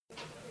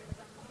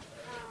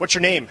What's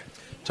your name?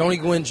 Tony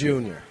Gwynn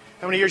Jr.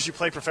 How many years you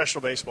play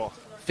professional baseball?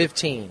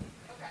 15.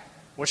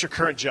 What's your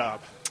current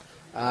job?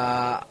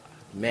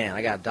 Man,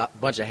 I got a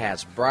bunch of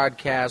hats.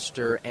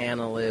 Broadcaster,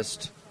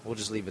 analyst. We'll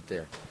just leave it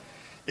there.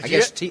 I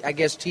guess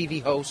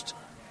TV host.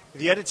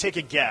 If you had to take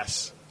a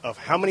guess of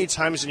how many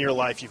times in your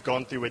life you've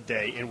gone through a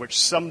day in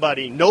which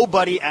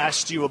nobody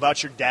asked you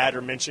about your dad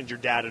or mentioned your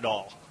dad at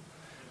all,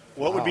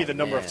 what would be the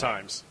number of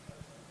times?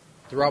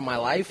 Throughout my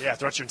life? Yeah,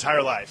 throughout your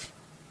entire life.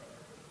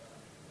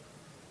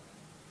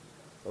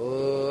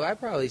 I'd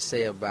probably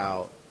say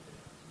about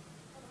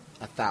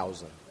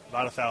 1,000.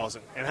 About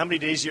 1,000. And how many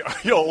days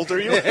how old are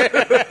you?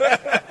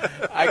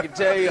 I can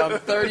tell you I'm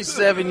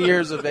 37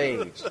 years of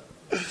age.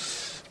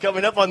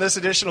 Coming up on this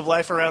edition of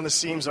Life Around the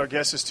Seams, our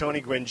guest is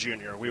Tony Gwynn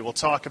Jr. We will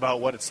talk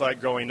about what it's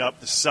like growing up,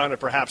 the son of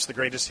perhaps the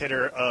greatest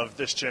hitter of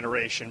this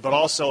generation, but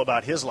also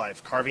about his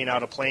life, carving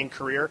out a playing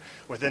career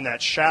within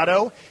that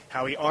shadow,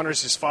 how he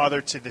honors his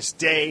father to this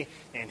day,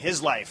 and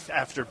his life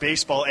after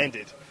baseball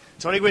ended.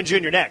 Tony Gwynn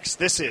Jr. next.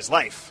 This is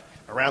Life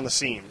Around the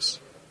Seams.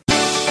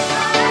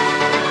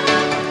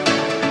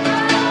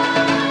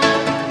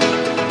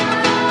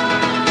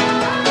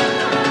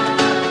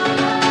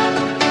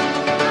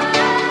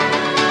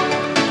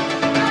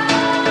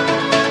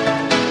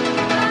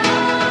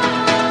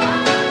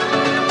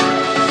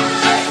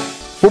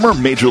 Former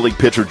Major League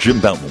pitcher Jim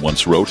Bouton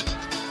once wrote,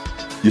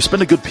 "You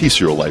spend a good piece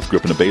of your life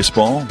gripping a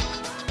baseball,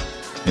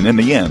 and in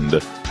the end,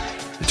 it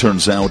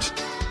turns out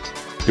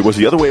it was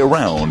the other way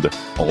around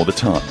all the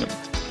time."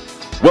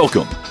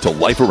 Welcome to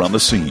Life Around the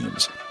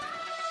Seams,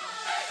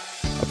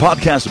 a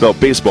podcast about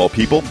baseball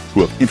people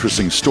who have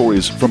interesting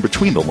stories from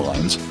between the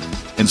lines,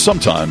 and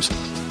sometimes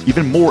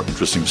even more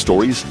interesting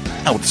stories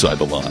outside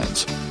the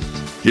lines.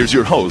 Here's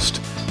your host,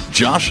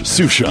 Josh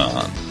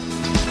Sushan.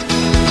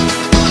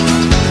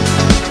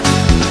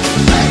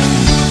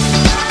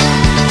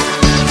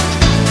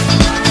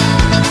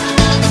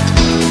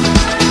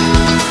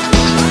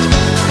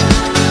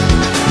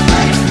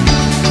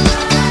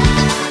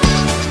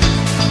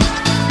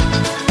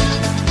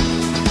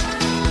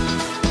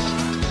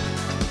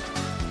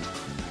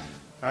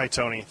 Hi,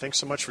 Tony. Thanks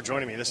so much for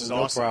joining me. This is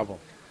awesome. No problem.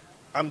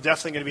 I'm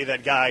definitely going to be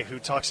that guy who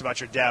talks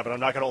about your dad, but I'm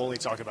not going to only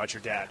talk about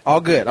your dad.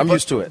 All good. I'm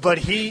used to it. But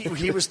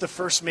he was the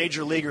first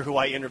major leaguer who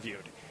I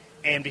interviewed.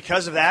 And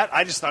because of that,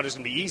 I just thought it was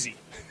going to be easy.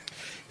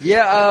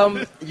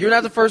 Yeah, you're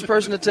not the first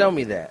person to tell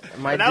me that.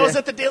 I was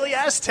at the Daily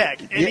Aztec,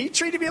 and he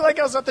treated me like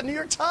I was at the New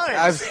York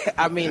Times.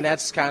 I mean,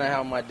 that's kind of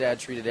how my dad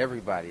treated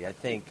everybody. I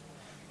think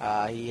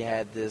he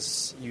had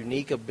this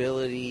unique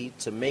ability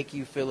to make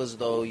you feel as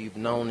though you've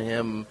known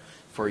him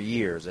for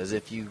years, as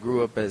if you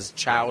grew up as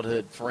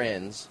childhood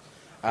friends.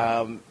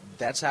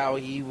 That's how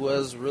he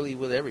was really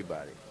with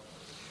everybody.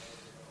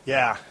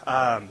 Yeah,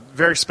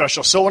 very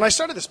special. So when I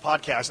started this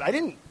podcast, I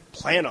didn't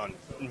plan on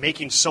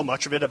making so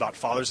much of it about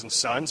fathers and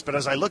sons, but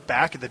as I look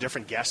back at the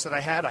different guests that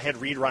I had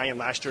Reed Ryan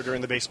last year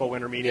during the baseball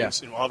winter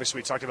meetings, and obviously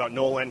we talked about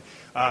Nolan,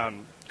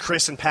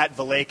 Chris and Pat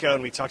Vallejo,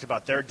 and we talked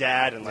about their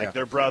dad and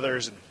their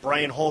brothers, and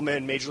Brian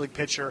Holman, major league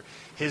pitcher,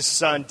 his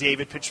son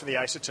David pitched for the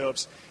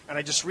Isotopes, and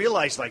I just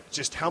realized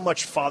just how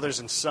much fathers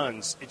and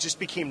sons, it just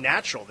became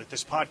natural that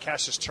this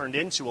podcast has turned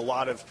into a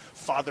lot of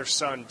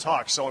father-son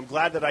talk. So I'm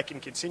glad that I can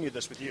continue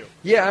this with you.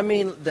 Yeah, I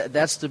mean,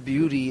 that's the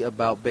beauty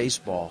about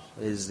baseball,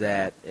 is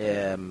that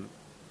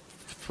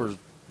for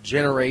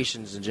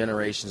generations and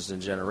generations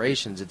and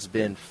generations, it's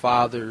been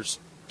fathers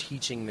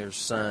teaching their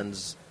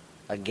sons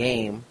a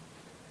game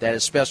that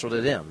is special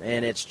to them.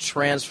 And it's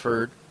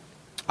transferred,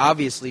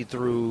 obviously,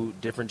 through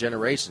different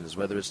generations,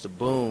 whether it's the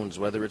Boones,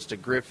 whether it's the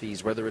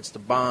Griffeys, whether it's the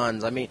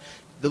Bonds. I mean,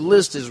 the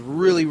list is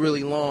really,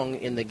 really long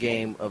in the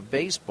game of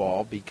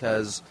baseball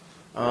because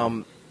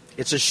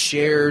it's a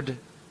shared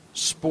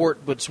sport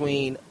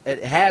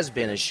it has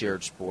been a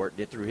shared sport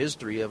through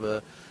history of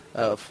a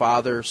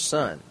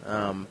father-son.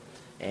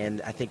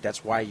 And I think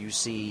that's why you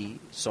see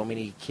so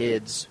many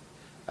kids,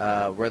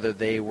 whether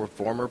they were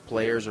former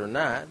players or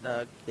not,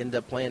 end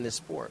up playing this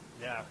sport.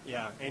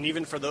 Yeah. And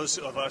even for those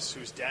of us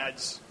whose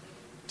dads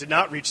did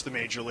not reach the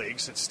major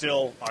leagues, it's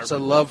still it's a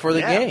love for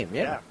the game.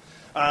 Yeah.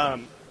 All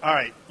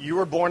right. You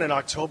were born in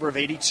October of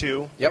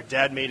 '82. Yep. Your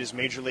dad made his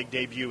major league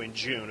debut in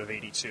June of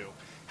 '82.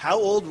 How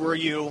old were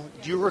you?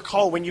 Do you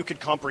recall when you could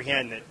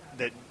comprehend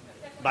that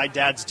my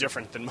dad's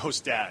different than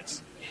most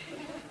dads?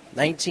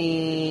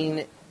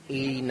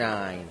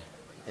 1989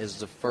 is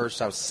the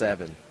first. I was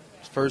 7.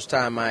 First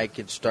time I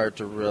could start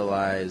to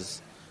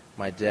realize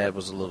my dad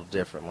was a little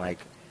different. Like,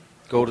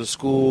 go to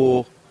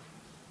school,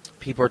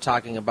 people are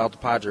talking about the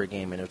Padre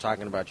game, and they're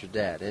talking about your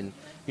dad. And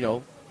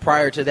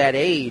prior to that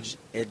age,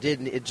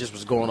 it just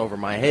was going over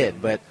my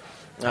head. But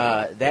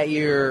that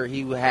year,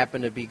 he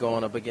happened to be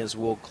going up against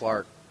Will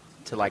Clark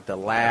to the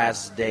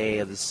last day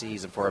of the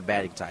season for a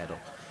batting title,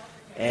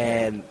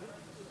 and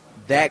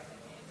that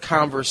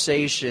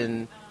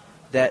conversation,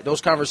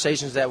 those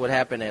conversations that would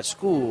happen at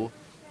school,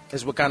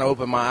 is what kind of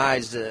opened my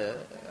eyes to,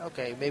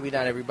 okay, maybe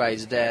not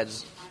everybody's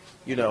dads,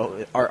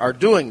 are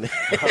doing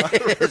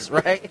this,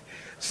 right?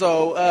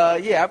 So,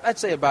 I'd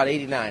say about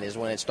 89 is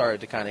when it started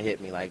to kind of hit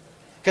me,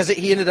 because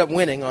he ended up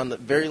winning on the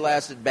very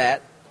last at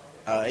bat,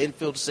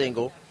 infield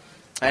single.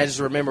 I just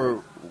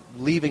remember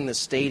leaving the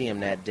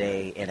stadium that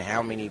day and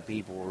how many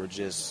people were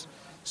just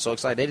so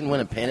excited. They didn't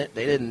win a pennant.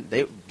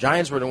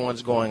 Giants were the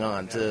ones going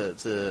on to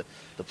the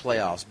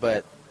playoffs,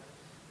 but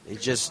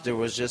there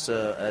was just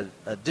a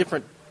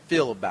different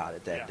feel about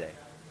it that day.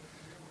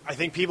 I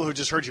think people who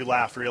just heard you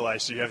laugh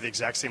realized you have the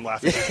exact same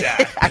laugh as your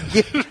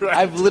dad. Right.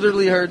 I've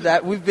literally heard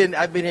that.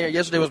 I've been here.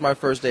 Yesterday was my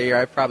first day here.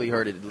 I probably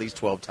heard it at least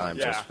 12 times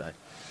yesterday.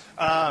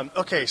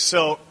 Okay,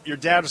 so your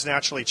dad was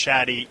naturally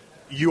chatty.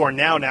 You are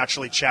now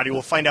naturally chatty.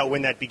 We'll find out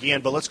when that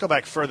began, but let's go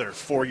back further.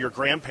 For your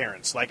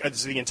grandparents,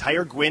 does the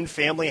entire Gwynn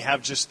family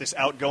have just this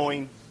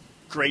outgoing,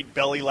 great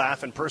belly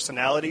laugh and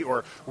personality,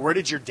 or where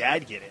did your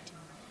dad get it?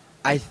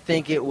 I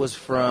think it was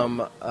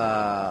from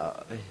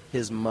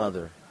his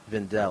mother,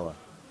 Vendella.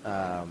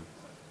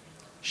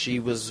 She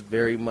was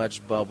very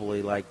much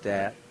bubbly like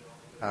that,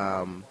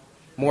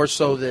 more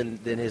so than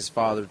his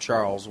father,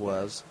 Charles,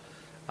 was.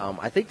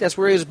 I think that's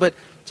where he is. But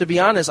to be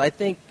honest, I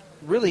think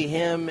really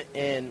him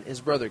and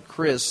his brother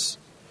Chris,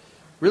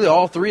 really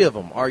all three of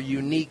them are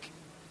unique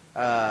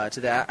to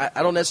that.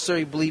 I don't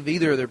necessarily believe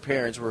either of their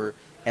parents were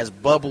as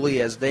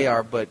bubbly as they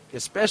are, but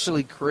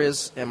especially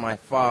Chris and my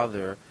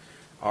father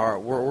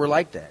were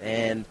like that.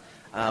 And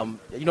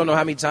you don't know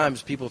how many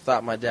times people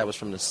thought my dad was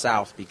from the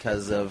South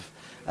because of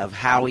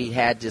how he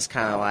had this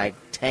kind of like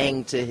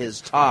tang to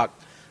his talk,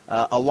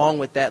 along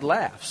with that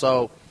laugh.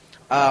 So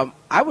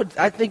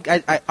I think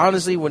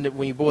honestly, when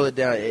you boil it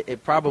down,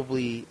 it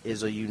probably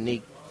is a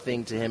unique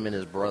thing to him and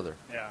his brother.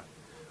 Yeah.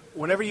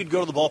 Whenever you'd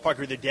go to the ballpark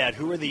with your dad,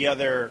 who were the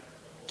other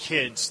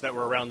kids that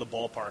were around the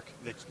ballpark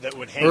that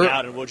would hang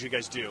out, and what would you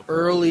guys do?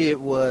 Early,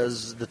 it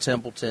was the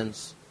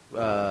Templetons,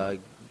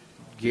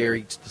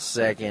 Gary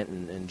II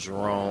and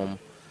Jerome.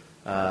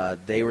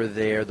 They were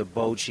there. The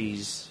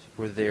Bochy's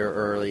were there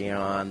early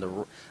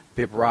on.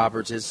 Pip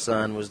Roberts, his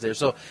son, was there.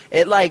 So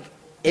it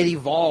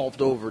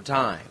evolved over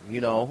time,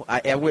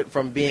 I went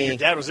from being... Your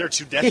dad was there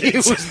 2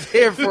 decades. He was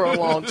there for a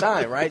long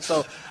time, right?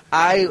 So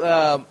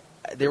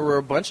there were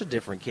a bunch of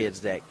different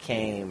kids that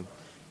came,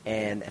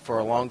 and for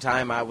a long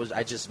time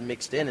I just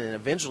mixed in, and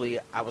eventually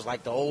I was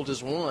like the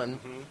oldest one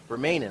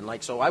remaining.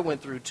 So I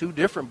went through 2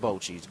 different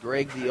Bochy's,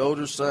 Greg, the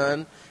older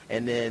son,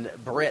 and then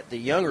Brett, the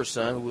younger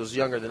son, who was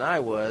younger than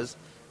I was.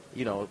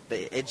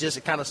 It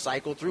just kind of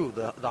cycled through.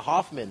 The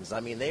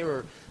Hoffmans, they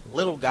were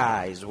little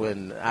guys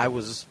when I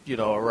was,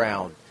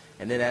 around.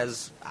 And then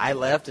as I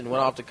left and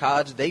went off to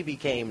college, they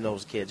became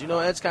those kids.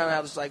 That's kind of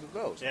how the cycle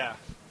goes. Yeah.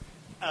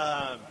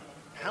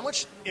 How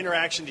much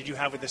interaction did you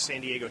have with the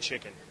San Diego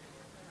Chicken?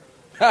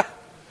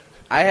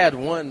 I had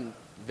one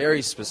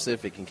very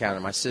specific encounter.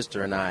 My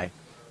sister and I,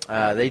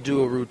 they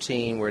do a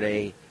routine where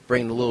they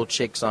bring the little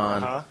chicks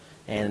on,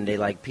 and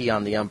they pee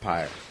on the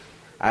umpire.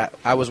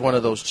 I was one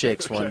of those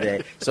chicks one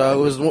day.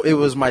 So it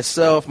was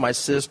myself, my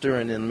sister,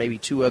 and then maybe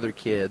 2 other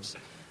kids,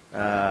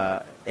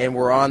 and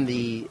we're on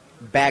the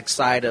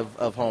backside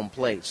of home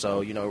plate. So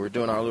we're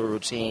doing our little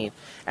routine,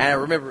 and I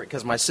remember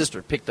because my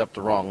sister picked up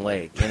the wrong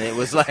leg, and it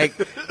was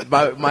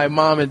my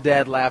mom and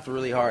dad laughed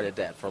really hard at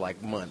that for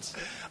months.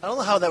 I don't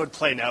know how that would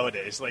play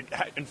nowadays,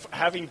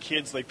 having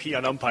kids pee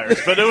on umpires,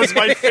 but it was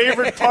my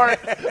favorite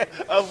part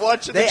of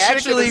watching. They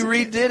actually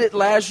redid it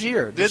last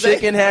year. The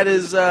Chicken had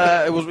his.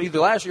 It was either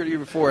last year or the year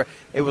before.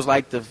 It was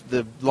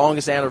the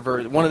longest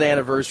anniversary, one of the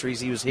anniversaries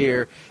he was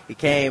here. He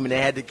came and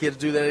they had the kids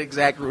do that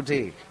exact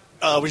routine.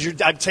 I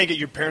take it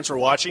your parents were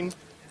watching?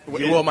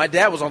 Well, my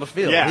dad was on the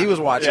field. Yeah. He was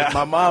watching. Yeah.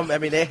 My mom,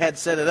 they had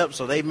set it up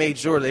so they made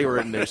sure they were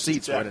in their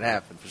seats when it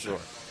happened, for sure.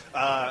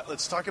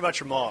 Let's talk about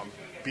your mom,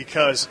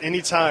 because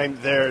anytime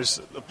there's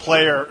a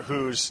player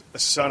who's a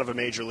son of a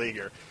major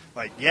leaguer,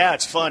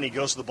 it's fun. He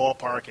goes to the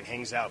ballpark and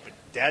hangs out, but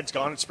dad's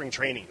gone at spring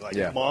training.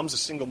 Mom's a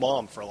single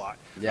mom for a lot.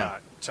 Yeah.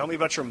 Tell me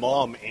about your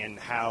mom and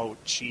how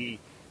she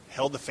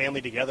held the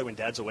family together when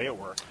dad's away at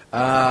work.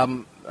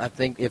 I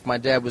think if my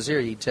dad was here,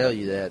 he'd tell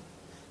you that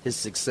his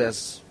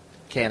success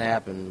can't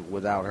happen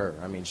without her.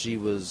 She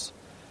was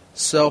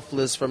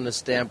selfless from the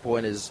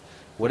standpoint is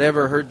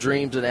whatever her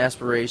dreams and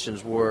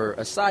aspirations were,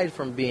 aside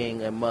from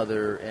being a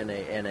mother and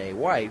a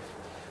wife,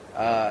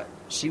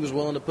 she was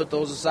willing to put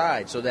those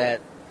aside so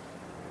that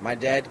my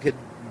dad could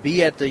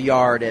be at the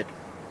yard at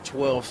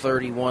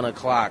 12:30, 1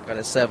 o'clock at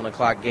a 7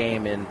 o'clock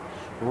game and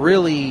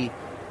really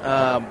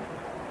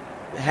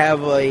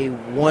have a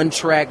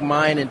one-track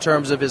mind in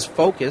terms of his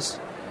focus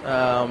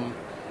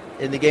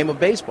in the game of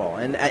baseball.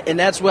 And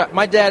that's what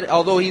my dad,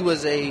 although he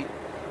was a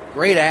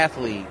great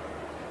athlete,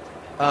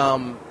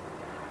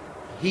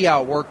 he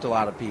outworked a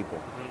lot of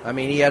people.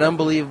 He had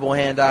unbelievable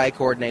hand-eye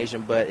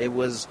coordination, but it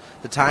was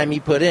the time he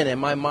put in, and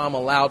my mom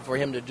allowed for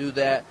him to do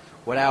that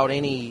without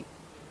any,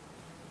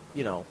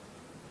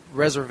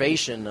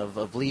 reservation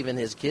of leaving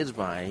his kids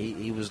behind.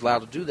 He was allowed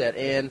to do that,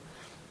 and,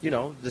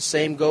 the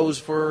same goes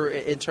for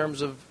in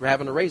terms of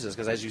having to raise us,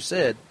 because as you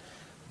said,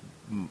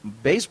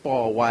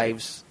 baseball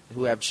wives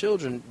who have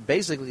children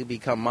basically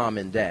become mom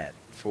and dad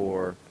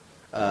for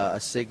a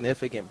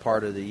significant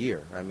part of the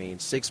year.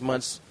 6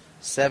 months,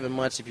 7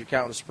 months if you're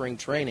counting spring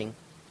training.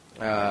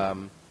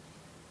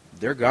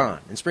 they're gone.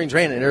 In spring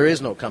training, there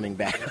is no coming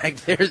back. Like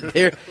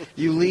there,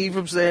 you leave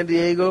from San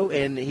Diego,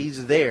 and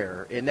he's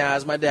there. And now,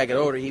 as my dad got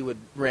older, he would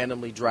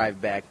randomly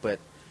drive back. But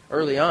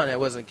early on, that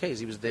wasn't the case.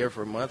 He was there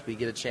for a month. We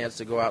get a chance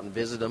to go out and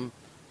visit him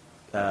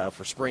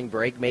for spring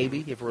break,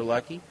 maybe if we're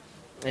lucky,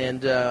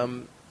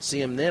 and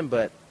see him then.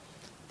 But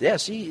yeah,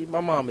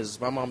 my mom is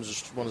one of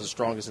the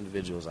strongest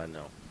individuals I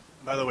know.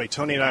 By the way,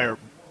 Tony and I are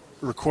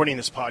recording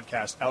this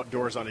podcast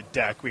outdoors on a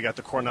deck. We got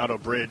the Coronado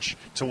Bridge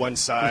to one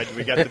side.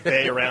 We got the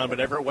bay around,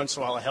 but every once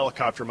in a while a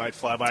helicopter might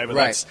fly by.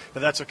 But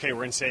that's okay.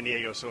 We're in San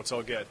Diego, so it's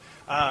all good.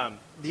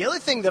 The other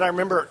thing that I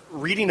remember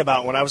reading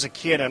about when I was a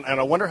kid, and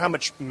I wonder how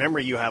much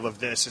memory you have of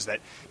this, is that,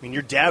 I mean,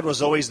 your dad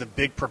was always the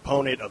big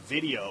proponent of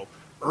video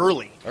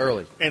early.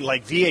 And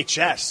like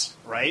VHS,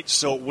 right?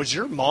 So was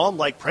your mom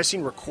like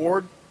pressing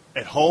record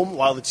at home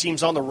while the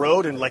team's on the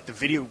road and like the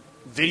video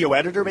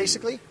editor,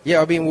 basically?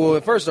 Yeah, I mean, well,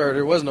 at first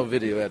there was no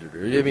video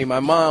editor. I mean, my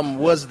mom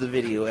was the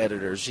video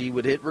editor. She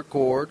would hit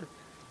record.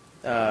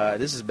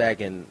 This is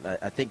back in,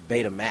 I think,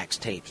 Betamax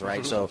tapes,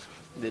 right? Mm-hmm. So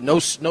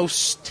no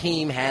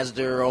team has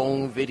their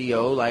own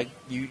video. Like,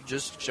 you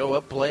just show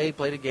up, play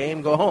the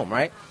game, go home,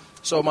 right?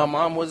 So my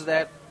mom was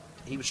that.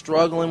 He was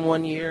struggling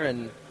one year,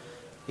 and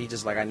he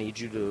just like, I need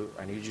you to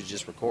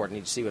just record. I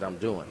need to see what I'm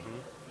doing. Mm-hmm.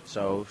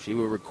 So she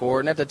would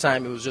record, and at the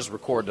time it was just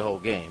record the whole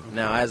game. Mm-hmm.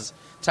 Now, as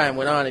time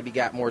went on, it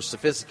got more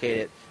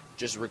sophisticated.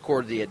 Just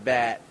record the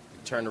at-bat,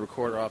 turn the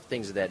recorder off,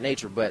 things of that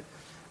nature. But,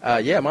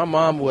 yeah, my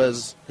mom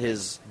was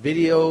his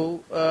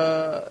video,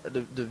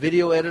 the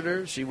video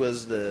editor. She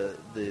was the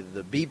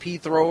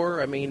BP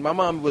thrower. I mean, my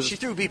mom was... She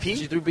threw BP?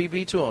 She threw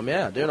BP to him,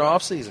 yeah, during the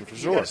off-season, for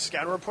sure. You got a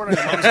scouting report on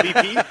your mom's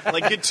BP?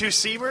 Like good 2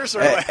 seamers?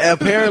 Or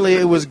apparently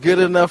it was good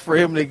enough for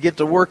him to get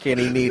the work in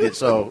he needed,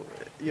 so...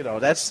 You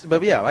know,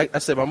 but yeah, like I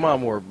said, my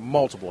mom wore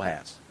multiple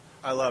hats.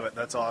 I love it.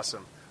 That's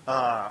awesome.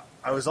 I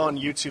was on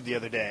YouTube the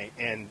other day,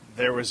 and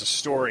there was a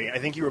story. I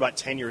think you were about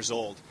 10 years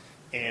old,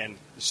 and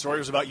the story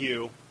was about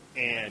you.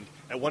 And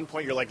at one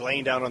point, you're like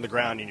laying down on the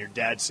ground, and your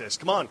dad says,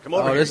 "Come on, come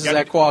over here." Oh, this is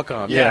at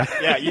Qualcomm.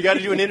 Yeah, you got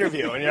to do an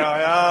interview. And you're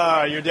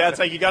like, your dad's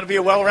like, "You got to be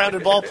a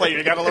well-rounded ball player.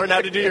 You got to learn how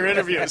to do your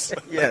interviews."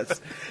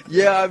 Yes.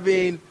 Yeah, I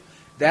mean,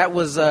 that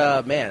was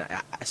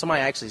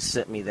somebody actually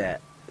sent me that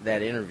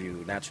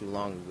interview not too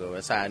long ago.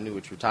 That's how I knew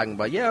what you were talking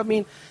about. Yeah, I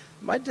mean,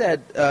 my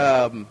dad,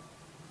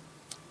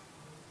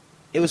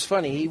 it was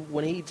funny.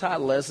 When he taught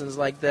lessons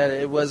like that,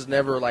 it was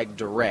never like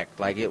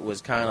direct. Like it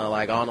was kind of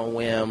like on a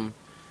whim,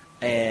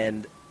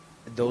 and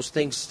those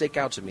things stick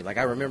out to me. Like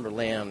I remember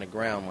laying on the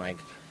ground like,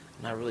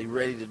 I'm not really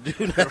ready to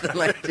do nothing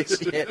like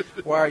this yet.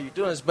 Why are you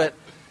doing this? But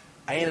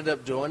I ended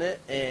up doing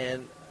it,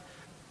 and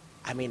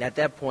I mean, at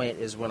that point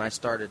is when I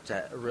started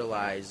to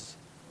realize,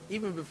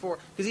 even before,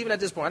 because even at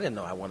this point, I didn't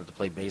know I wanted to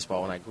play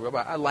baseball when I grew up.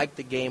 I liked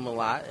the game a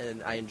lot,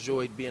 and I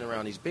enjoyed being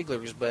around these big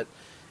leaguers. But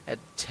at,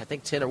 I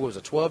think 10 or what was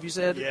it, 12, you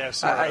said?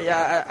 Yes.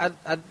 I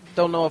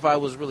don't know if I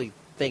was really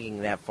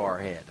thinking that far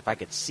ahead, if I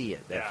could see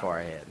it that far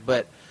ahead.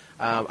 But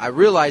I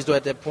realized, though,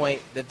 at that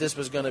point that this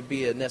was going to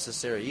be a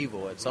necessary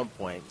evil at some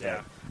point.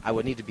 That I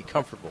would need to be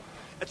comfortable.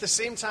 At the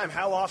same time,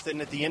 how often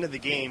at the end of the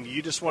game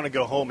you just want to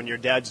go home and your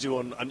dad's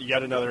doing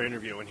yet another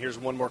interview, and here's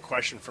one more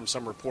question from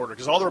some reporter,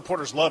 because all the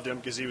reporters loved him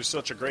because he was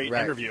such a great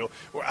interview.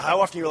 How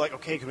often you were like,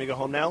 okay, can we go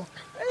home now?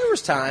 There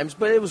was times,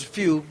 but it was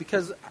few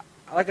because,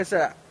 like I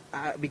said,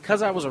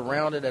 because I was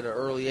around it at an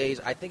early age,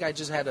 I think I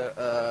just had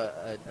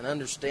an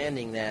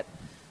understanding that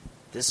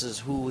this is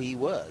who he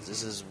was.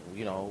 This is,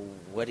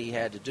 what he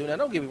had to do. Now,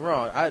 don't get me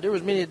wrong. There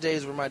was many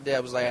days where my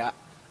dad was like,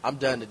 I'm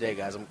done today,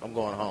 guys. I'm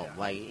going home. Yeah.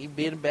 Like, he'd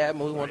be in a bad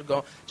mood, wanted to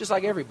go, just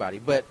like everybody.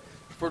 But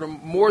for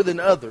more than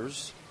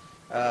others,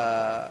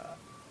 a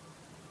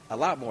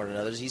lot more than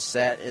others, he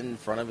sat in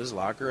front of his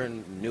locker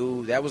and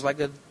knew that was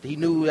he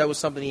knew that was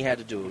something he had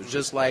to do. It was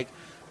just like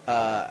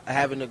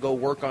having to go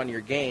work on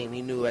your game.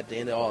 He knew at the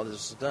end of all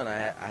this was done,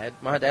 I had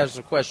to ask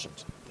some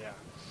questions. Yeah.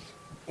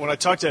 When I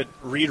talked to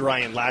Reed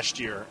Ryan last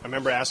year, I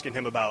remember asking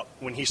him about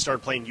when he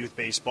started playing youth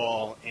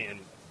baseball and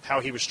how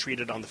he was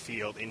treated on the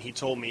field, and he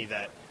told me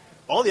that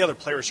all the other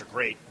players are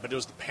great, but it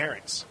was the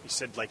parents. He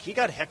said, he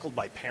got heckled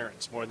by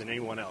parents more than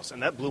anyone else,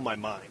 and that blew my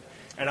mind.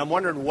 And I'm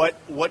wondering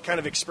what kind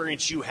of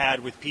experience you had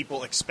with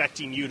people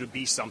expecting you to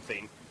be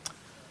something.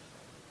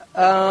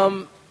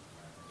 You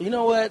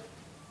know what?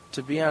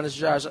 To be honest,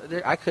 Josh,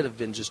 I could have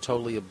been just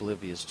totally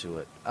oblivious to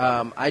it.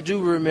 I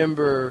do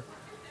remember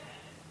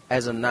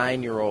as a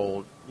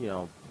 9-year-old,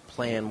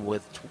 playing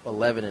with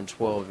 11 and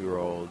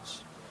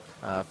 12-year-olds,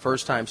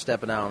 first time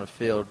stepping out on the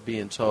field,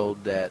 being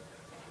told that,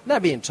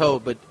 not being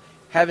told, but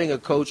having a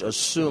coach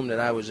assume that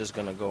I was just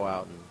going to go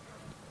out and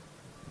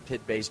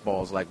hit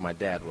baseballs like my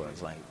dad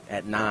was, like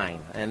at 9.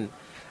 And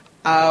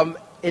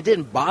it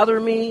didn't bother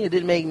me. It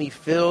didn't make me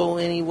feel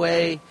any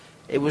way.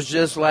 It was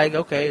just like,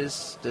 okay,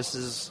 this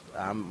is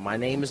my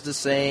name is the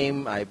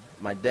same.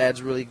 My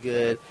dad's really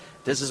good.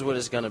 This is what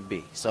it's going to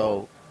be.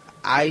 So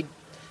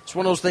it's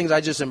one of those things I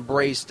just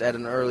embraced at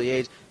an early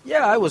age.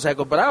 Yeah, I was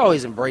heckled, but I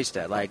always embraced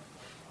that. Like,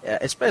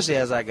 especially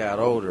as I got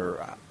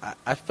older,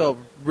 I felt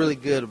really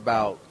good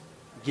about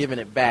giving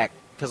it back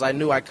because I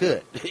knew I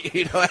could.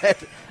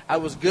 I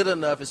was good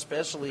enough,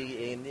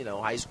 especially in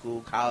high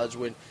school, college,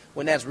 when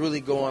that's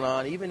really going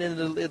on. Even at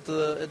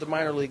the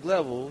minor league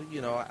level,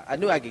 I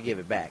knew I could give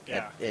it back,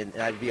 and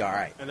I'd be all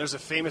right. And there's a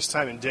famous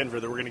time in Denver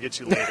that we're going to get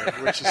to later,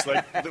 which is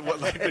like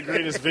the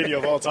greatest video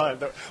of all time.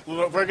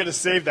 We're going to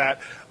save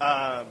that.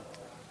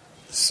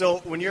 So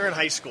when you're in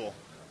high school,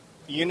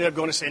 you ended up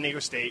going to San Diego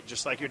State,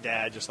 just like your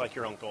dad, just like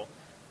your uncle.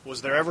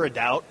 Was there ever a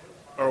doubt,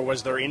 or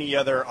was there any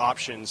other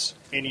options,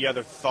 any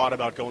other thought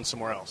about going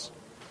somewhere else?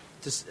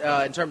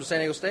 In terms of San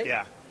Diego State?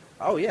 Yeah.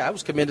 Oh, yeah. I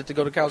was committed to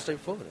go to Cal State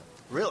Fullerton.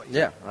 Really?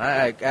 Yeah.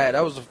 I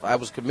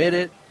was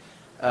committed.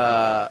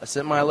 I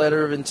sent my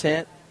letter of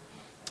intent,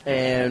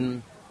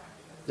 and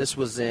this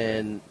was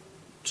in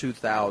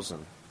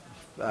 2000,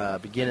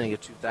 beginning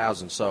of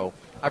 2000. So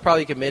I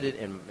probably committed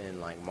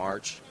in like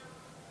March.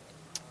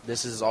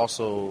 This is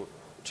also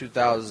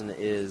 2000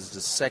 is the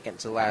second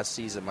to last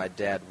season my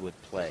dad would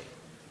play.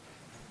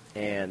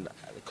 And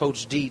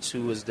Coach Dietz,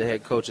 who was the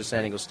head coach at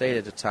San Diego State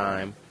at the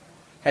time,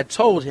 had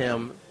told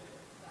him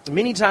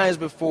many times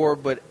before,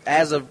 but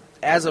as of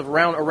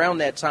around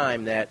that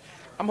time, that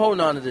I'm holding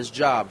on to this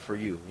job for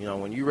you.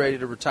 When you're ready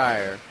to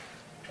retire,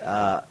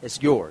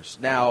 it's yours.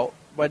 Now,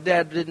 my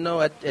dad didn't know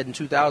in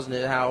 2000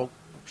 how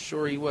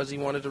sure he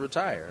wanted to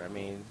retire. I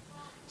mean,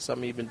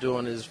 something he'd been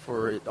doing is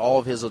for all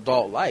of his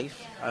adult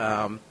life.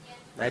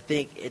 I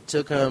think it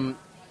took him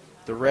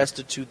the rest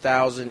of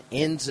 2000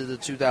 into the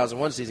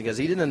 2001 season, because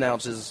he didn't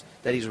announce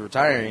that he's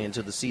retiring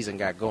until the season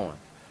got going.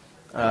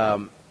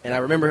 And I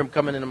remember him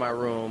coming into my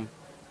room.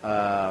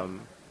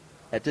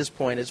 At this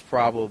point, it's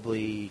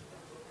probably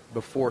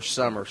before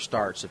summer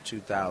starts of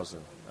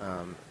 2000.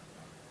 And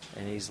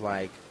he's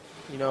like,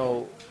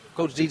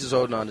 Coach Dietz is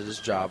holding on to this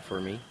job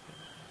for me.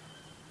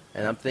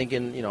 And I'm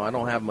thinking, I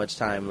don't have much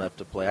time left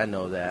to play. I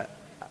know that.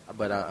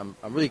 But I'm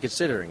really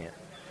considering it.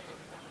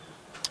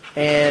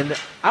 And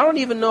I don't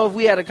even know if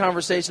we had a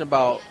conversation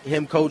about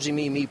him coaching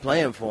me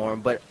playing for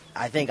him, but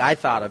I think I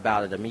thought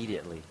about it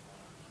immediately.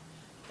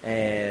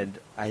 And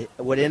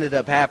what ended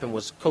up happening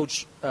was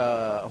Coach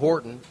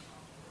Horton,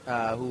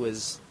 who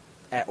is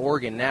at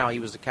Oregon now, he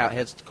was the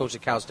head coach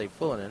at Cal State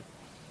Fullerton.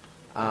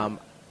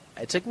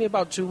 It took me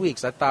about 2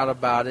 weeks. I thought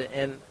about it,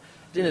 and at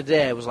the end of the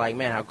day, it was like,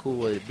 man, how cool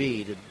would it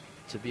be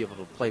to be able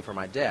to play for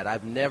my dad?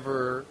 I've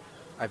never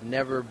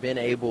been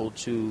able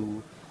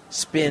to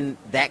spend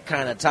that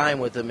kind of time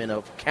with him in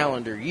a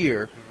calendar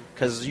year,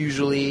 because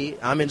usually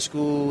I'm in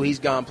school, he's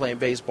gone playing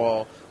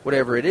baseball,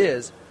 whatever it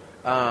is.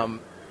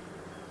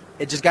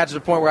 It just got to the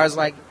point where I was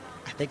like,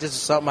 I think this is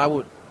something I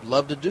would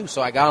love to do.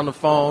 So I got on the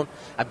phone.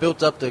 I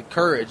built up the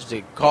courage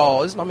to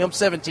call. I'm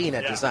 17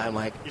 at this time.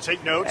 Like, you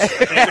take notes.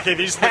 Okay,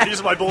 these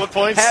are my bullet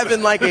points.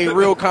 Having like a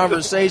real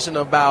conversation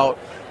about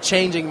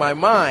changing my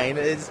mind.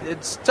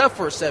 It's tough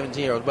for a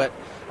 17-year-old, but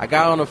I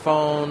got on the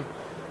phone.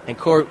 And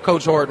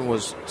Coach Horton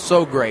was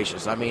so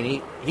gracious. I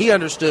mean, he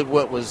understood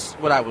what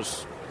I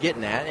was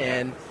getting at,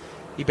 and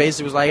he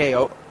basically was like, hey,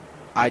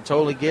 I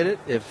totally get it.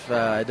 If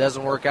it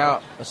doesn't work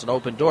out, it's an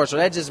open door. So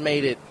that just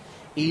made it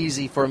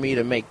easy for me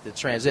to make the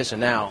transition.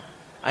 Now,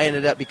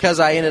 because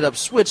I ended up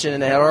switching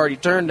and I had already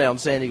turned down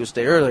San Diego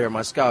State earlier,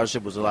 my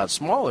scholarship was a lot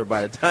smaller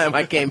by the time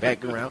I came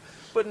back around.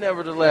 But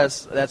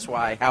nevertheless, that's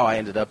how I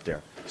ended up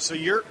there. So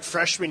your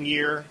freshman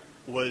year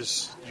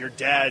was your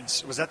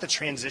dad's, was that the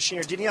transition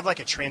year? Didn't he have like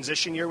a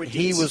transition year with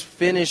Dietz? He was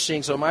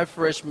finishing, so my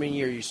freshman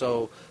year,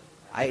 so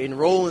I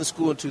enrolled in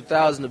school in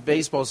 2000. The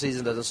baseball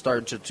season doesn't start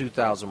until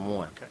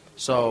 2001. Okay.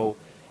 So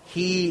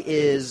he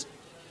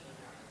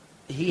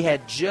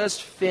had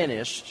just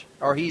finished,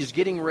 or he's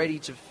getting ready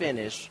to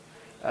finish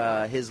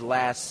his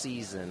last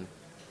season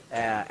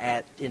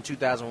in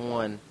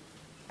 2001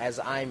 as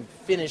I'm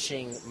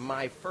finishing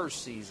my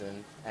first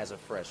season as a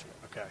freshman.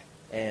 Okay.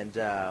 And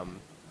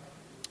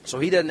so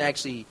he doesn't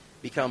actually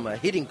become a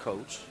hitting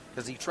coach,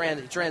 because he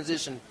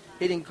transitioned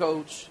hitting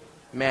coach,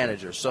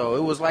 manager. So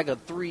it was like a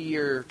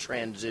 3-year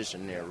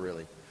transition there,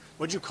 really.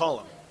 What'd you call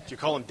him? Did you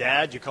call him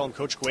Dad? Did you call him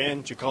Coach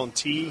Gwynn? Did you call him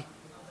T?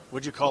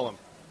 What'd you call him?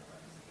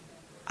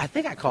 I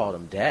think I called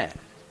him Dad.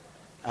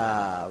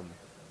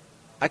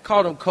 I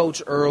called him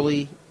Coach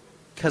early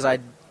because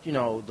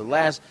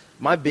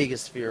my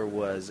biggest fear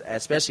was,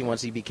 especially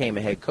once he became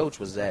a head coach,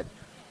 was that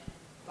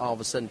all of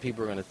a sudden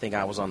people were going to think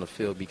I was on the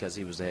field because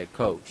he was the head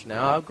coach.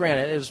 Now,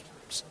 granted, it was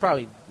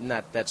probably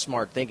not that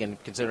smart thinking,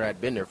 considering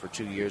I'd been there for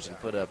 2 years and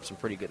put up some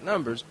pretty good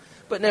numbers.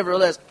 But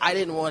nevertheless, I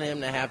didn't want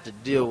him to have to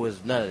deal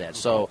with none of that.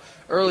 So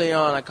early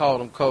on, I called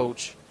him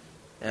Coach.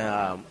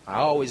 I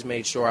always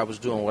made sure I was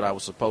doing what I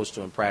was supposed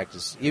to in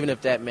practice. Even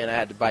if that meant I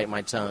had to bite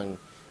my tongue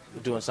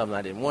doing something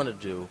I didn't want to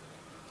do,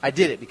 I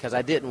did it because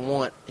I didn't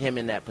want him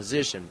in that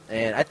position.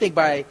 And I think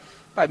by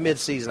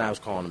mid-season, I was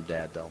calling him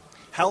Dad, though.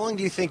 How long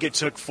do you think it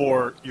took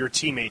for your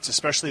teammates,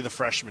 especially the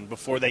freshmen,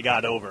 before they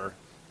got over,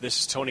 this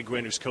is Tony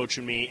Gwynn who's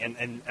coaching me,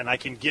 and I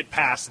can get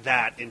past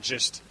that and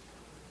this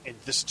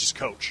is just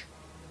coach?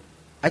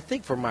 I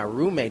think for my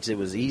roommates it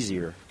was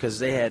easier because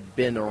they had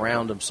been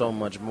around him so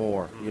much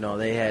more. You know,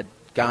 they had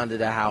gone to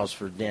the house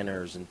for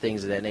dinners and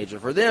things of that nature.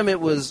 For them, it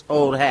was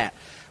old hat.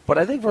 But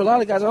I think for a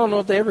lot of guys, I don't know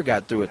if they ever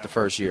got through it the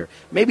first year.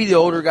 Maybe the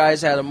older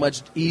guys had a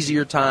much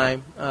easier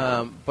time,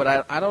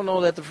 but I don't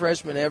know that the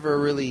freshmen ever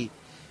really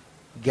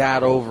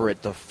got over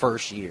it the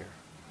first year.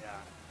 Yeah.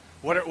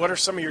 What are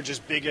some of your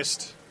just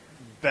biggest,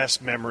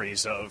 best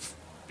memories of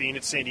being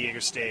at San Diego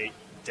State,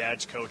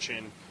 Dad's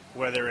coaching,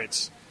 whether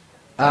it's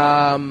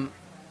a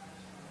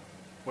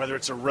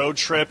road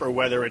trip or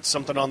whether it's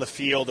something on the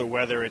field or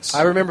whether it's...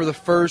 I remember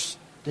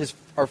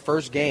our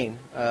first game.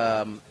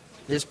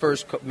 His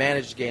first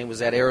managed game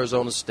was at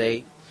Arizona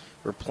State.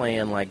 We're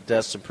playing like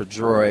Dustin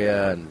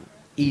Pedroia and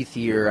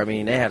Ethier. I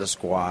mean, they had a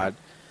squad.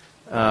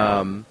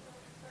 I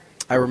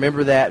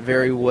remember that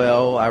very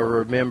well. I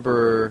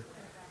remember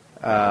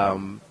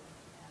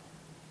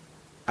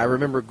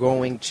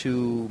going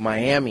to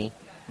Miami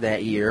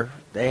that year.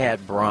 They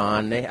had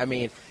Braun.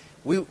 The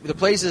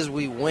places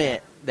we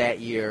went that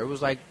year, it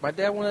was like my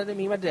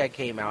dad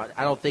came out.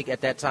 I don't think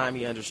at that time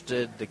he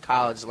understood the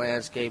college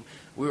landscape.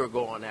 We were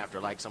going after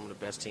like some of the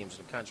best teams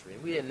in the country.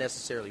 We didn't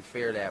necessarily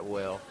fare that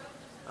well.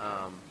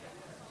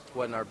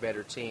 Wasn't our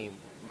better team.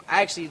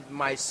 Actually,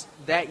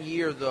 that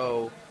year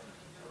though,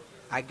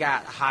 I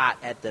got hot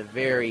at the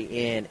very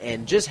end,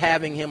 and just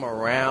having him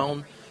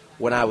around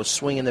when I was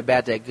swinging the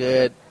bat that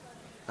good,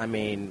 I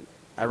mean,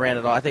 I ran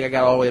it all. I think I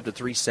got all the way up to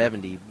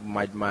 370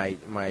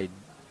 my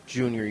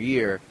junior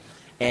year,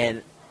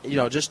 and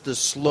just the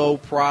slow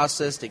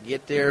process to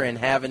get there and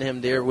having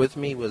him there with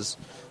me was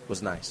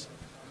nice.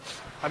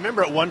 I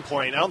remember at one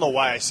point, I don't know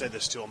why I said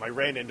this to him, I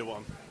ran into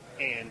him,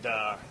 and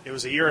it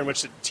was a year in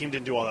which the team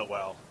didn't do all that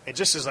well. And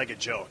just as like a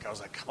joke, I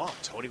was like, come on,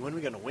 Tony, when are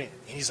we going to win?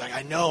 And he's like,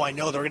 I know,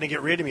 they're going to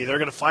get rid of me. They're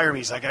going to fire me.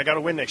 He's like, I got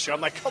to win next year.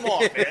 I'm like, come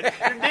on, man.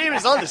 Your name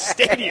is on the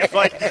stadium.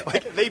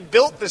 Like they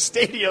built the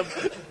stadium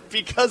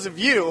because of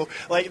you.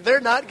 Like,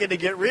 they're not going to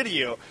get rid of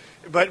you.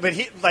 But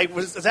he, like,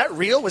 is that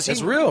real?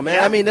 That's real, man.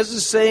 Yeah. I mean, that's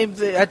the same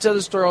thing. I tell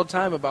the story all the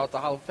time about the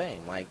Hall of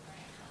Fame. Like,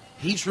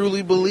 he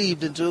truly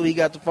believed until he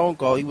got the phone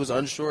call. He was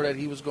unsure that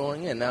he was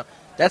going in. Now,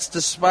 that's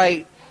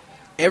despite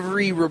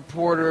every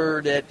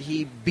reporter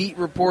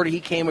he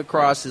came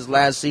across his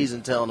last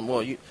season telling him,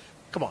 well,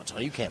 come on,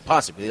 Tony, you can't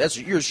possibly.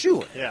 You're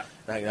shooing. Yeah.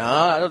 Like, no,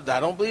 I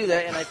don't believe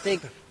that. And I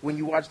think when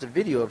you watch the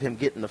video of him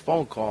getting the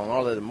phone call and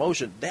all that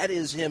emotion, that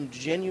is him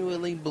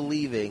genuinely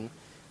believing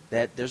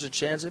that there's a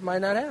chance it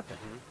might not happen.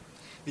 Mm-hmm.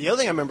 The other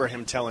thing I remember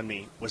him telling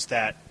me was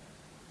that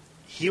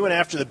he went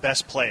after the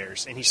best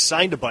players, and he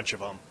signed a bunch of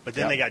them, but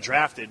then they got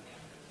drafted,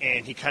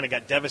 and he kind of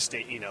got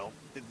devastated.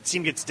 The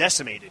team gets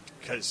decimated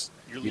because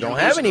you don't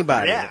have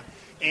anybody. Yeah.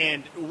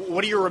 And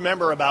what do you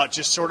remember about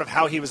just sort of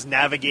how he was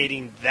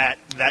navigating that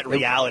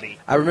reality?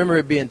 I remember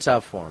it being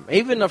tough for him.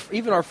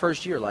 Even our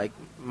first year, like,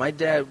 my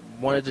dad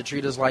wanted to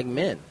treat us like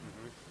men.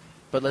 Mm-hmm.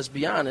 But let's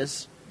be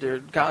honest, their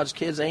college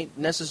kids ain't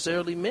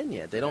necessarily men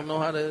yet. They don't know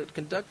how to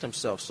conduct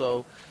themselves.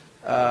 So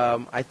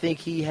I think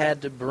he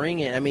had to bring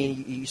it. I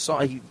mean, you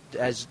saw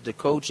as the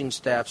coaching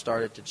staff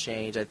started to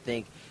change, I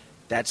think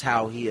that's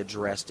how he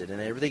addressed it.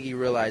 And everything he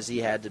realized he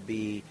had to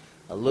be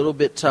a little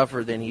bit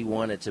tougher than he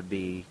wanted to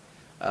be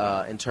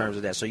in terms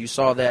of that. So you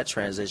saw that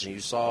transition.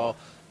 You saw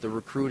the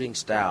recruiting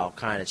style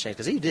kind of change.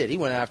 Because he did. He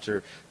went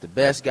after the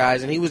best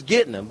guys, and he was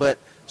getting them. But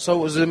so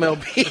was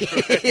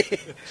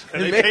MLB.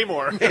 And they pay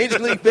more. Major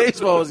League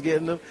Baseball was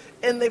getting them,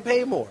 and they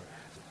pay more.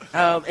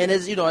 And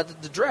as you know,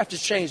 the draft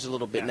has changed a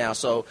little bit now.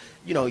 So,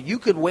 you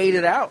could wait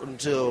it out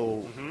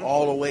until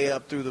all the way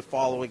up through the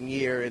following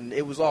year, and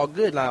it was all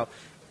good. Now,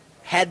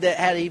 had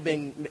he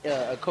been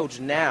a coach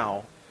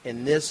now,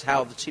 in this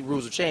how the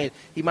rules have changed,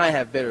 he might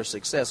have better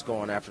success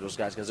going after those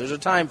guys because there's a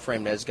time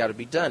frame that's got to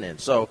be done in.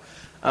 So,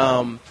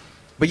 but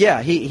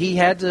yeah, he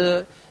had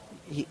to.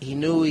 He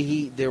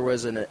knew there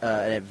was an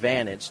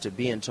advantage to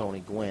being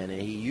Tony Gwynn,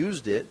 and he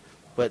used it.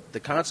 But the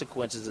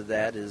consequences of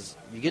that is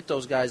you get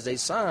those guys they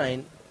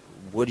sign.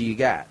 What do you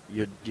got?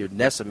 You're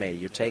decimated.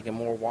 You're taking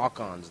more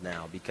walk-ons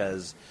now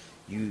because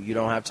you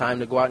don't have time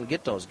to go out and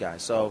get those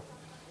guys. So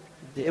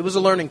it was a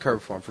learning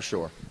curve for him for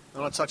sure. I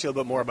want to talk to you a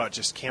little bit more about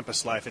just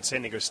campus life at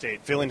San Diego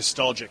State. Feeling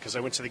nostalgic because I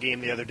went to the game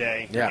the other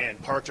day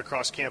and parked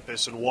across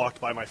campus and walked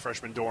by my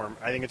freshman dorm.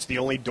 I think it's the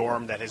only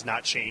dorm that has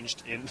not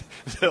changed in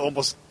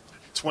almost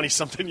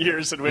 20-something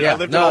years. And I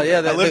lived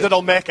at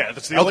Olmeca.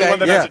 That's the only one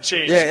that hasn't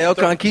changed. Yeah, El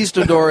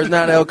Conquistador is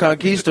not El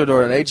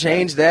Conquistador. They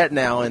changed that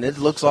now, and it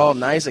looks all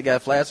nice. It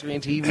got flat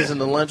screen TVs in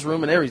the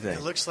lunchroom and everything.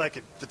 It looks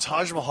like the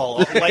Taj Mahal.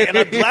 And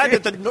I'm glad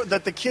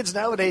that the kids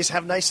nowadays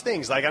have nice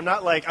things. Like, I'm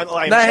not like I'm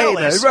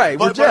jealous, right?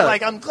 But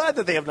like I'm glad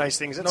that they have nice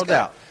things. No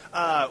doubt.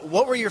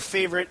 What were your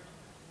favorite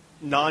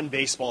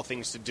non-baseball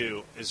things to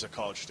do as a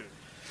college student?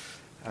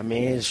 I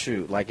mean,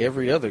 shoot, like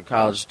every other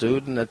college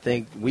student, I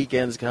think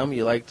weekends come,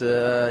 you like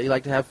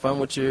to have fun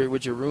with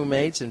your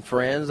roommates and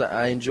friends.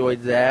 I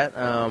enjoyed that.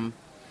 One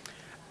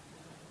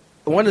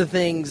of the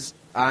things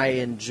I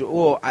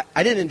enjoy,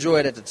 I didn't enjoy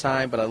it at the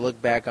time, but I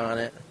look back on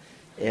it.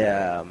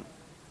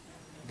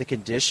 The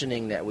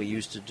conditioning that we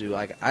used to do,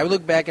 like I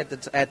look back at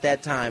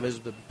that time, it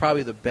was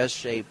probably the best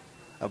shape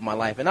of my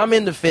life, and I'm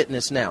into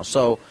fitness now.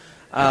 So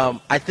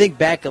I think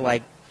back at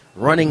like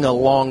running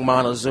along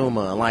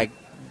Montezuma and like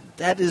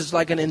That is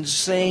like an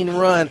insane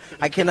run.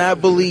 I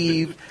cannot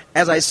believe,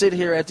 as I sit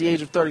here at the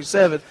age of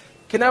 37,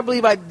 cannot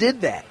believe I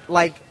did that.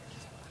 Like,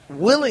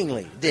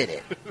 willingly did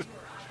it.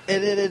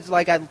 And it's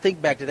like, I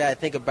think back to that. I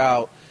think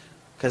about,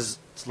 because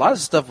a lot of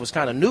stuff was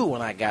kind of new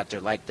when I got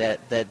there. Like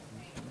that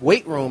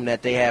weight room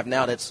that they have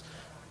now that's,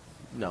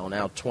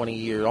 now 20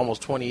 years,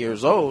 almost 20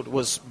 years old,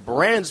 was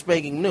brand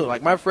spanking new.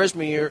 Like my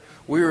freshman year,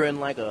 we were in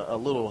like a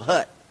little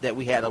hut that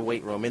we had a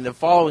weight room. In the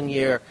following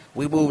year,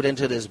 we moved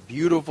into this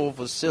beautiful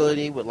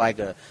facility with like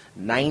a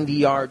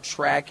 90-yard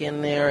track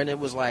in there, and it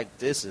was like,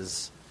 this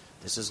is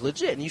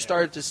legit. And you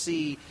started to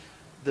see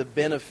the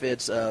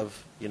benefits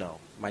of,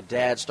 my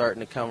dad starting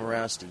to come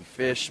around, Steve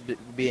Fish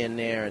being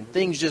there, and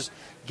things just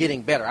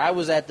getting better. I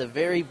was at the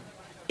very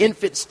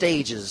infant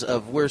stages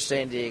of where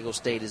San Diego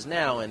State is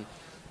now, and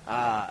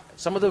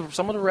some of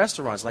the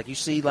restaurants, like you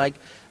see, like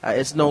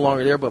it's no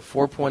longer there, but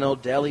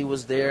 4.0 Deli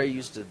was there. We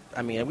used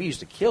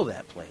to kill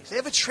that place. They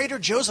have a Trader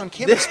Joe's on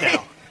campus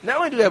now. Not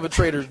only do they have a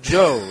Trader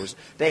Joe's,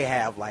 they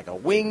have like a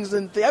wings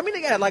and they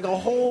got like a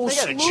whole they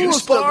got a slew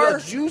juice of bar,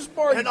 stuff. A juice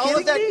bar, and all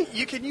of that.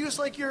 You can use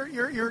like your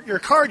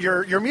card,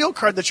 your meal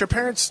card that your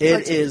parents.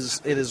 It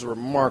is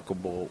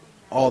remarkable.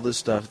 All the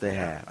stuff they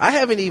have. I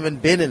haven't even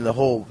been in the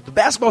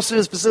basketball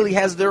facility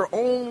has their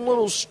own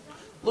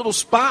little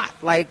spot.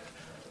 Like,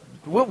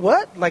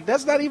 what? Like,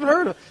 that's not even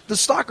heard of. The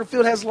soccer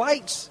field has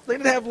lights. They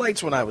didn't have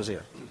lights when I was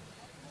here.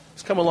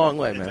 It's come a long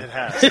way, man. It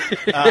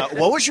has.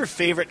 What was your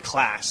favorite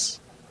class?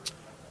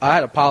 I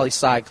had a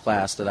poli-sci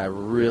class that I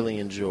really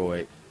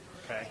enjoyed.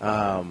 Okay.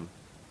 I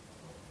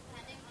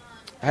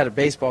had a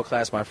baseball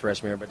class my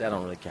freshman year, but that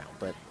don't really count.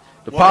 But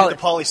Why made the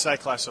poli-sci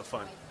class so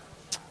fun?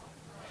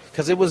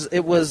 Because it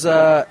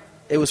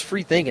was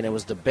free thinking. It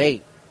was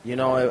debate.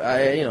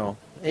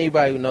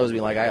 Anybody who knows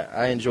me, like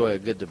I enjoy a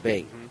good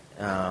debate,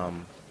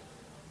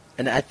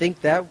 and I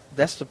think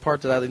that's the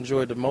part that I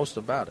enjoyed the most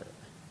about it.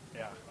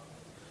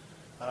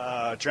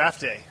 Yeah.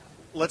 Draft day.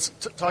 Let's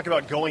talk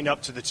about going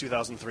up to the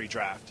 2003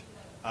 draft.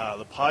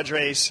 The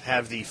Padres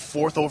have the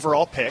 4th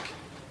overall pick.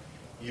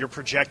 You're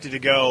projected to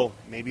go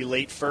maybe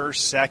late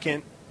first,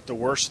 second, the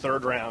worst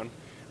third round.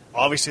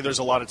 Obviously, there's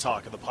a lot of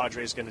talk of the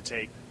Padres going to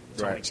take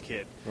Tony's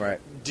kid. Right.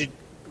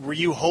 Were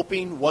you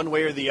hoping one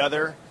way or the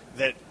other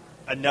that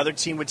another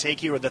team would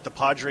take you or that the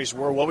Padres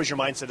were? What was your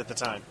mindset at the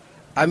time?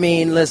 I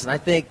mean, listen, I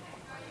think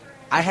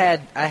I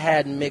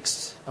had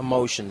mixed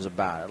emotions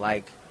about it.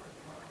 Like,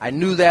 I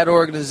knew that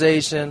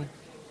organization.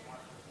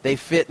 They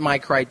fit my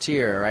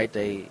criteria, right?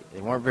 They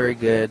weren't very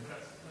good.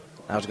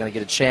 I was going to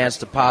get a chance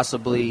to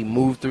possibly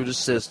move through the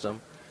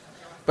system.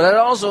 But I'd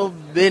also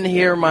been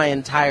here my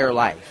entire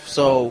life.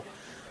 So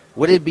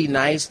would it be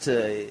nice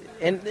to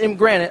 – and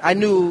granted, I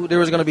knew there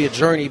was going to be a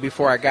journey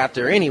before I got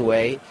there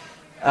anyway.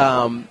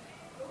 I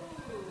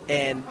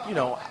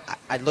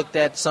looked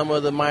at some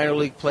of the minor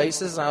league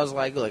places, and I was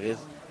like, look,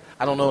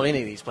 I don't know any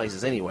of these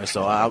places anyway,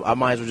 so I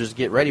might as well just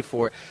get ready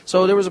for it.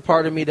 So there was a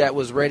part of me that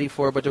was ready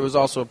for it, but there was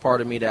also a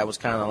part of me that was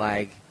kind of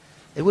like,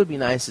 it would be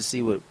nice to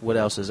see what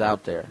else is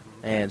out there.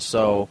 And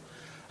so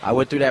I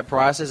went through that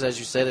process. As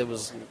you said, it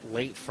was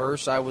late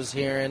first I was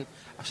hearing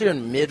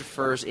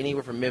mid-first,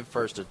 anywhere from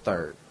mid-first to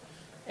third.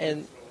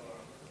 And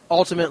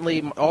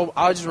ultimately,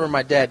 I just remember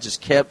my dad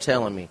just kept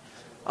telling me,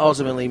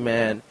 ultimately,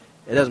 man,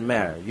 it doesn't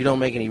matter. You don't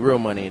make any real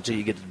money until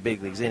you get to the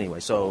big leagues anyway.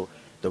 So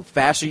the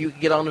faster you can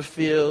get on the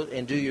field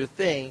and do your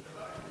thing,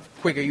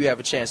 the quicker you have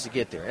a chance to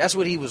get there. That's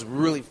what he was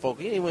really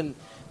focused. He wasn't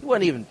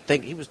even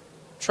thinking. He was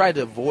trying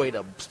to avoid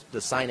the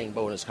signing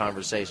bonus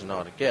conversation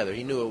altogether.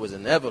 He knew it was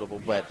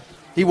inevitable, but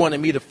he wanted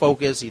me to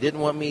focus. He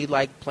didn't want me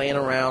like playing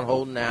around,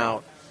 holding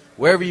out.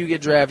 Wherever you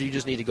get drafted, you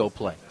just need to go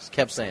play. He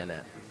kept saying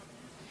that.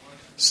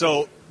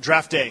 So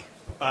draft day,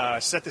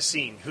 set the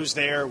scene. Who's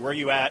there? Where are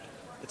you at?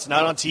 It's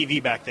not on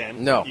TV back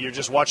then. No. You're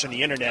just watching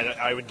the internet,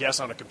 I would guess,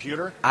 on a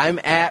computer? I'm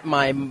at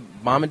my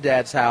mom and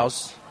dad's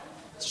house.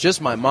 It's just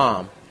my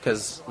mom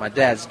because my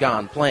dad's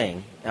gone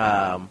playing.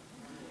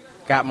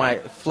 Got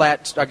my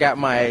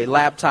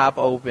laptop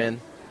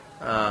open.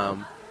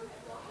 And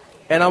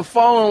I'm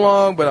following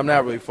along, but I'm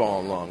not really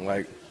following along.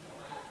 Like,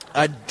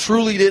 I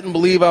truly didn't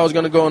believe I was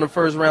going to go in the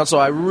first round, so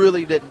I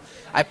really didn't.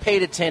 I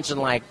paid attention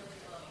like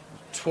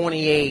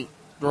 28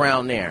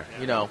 around there,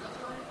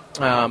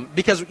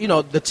 because,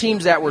 the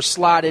teams that were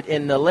slotted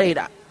in the late,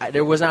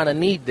 there was not a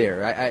need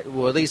there.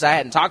 Well, at least I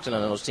hadn't talked to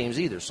none of those teams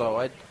either, so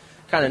I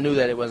kind of knew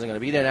that it wasn't going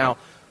to be there. Now,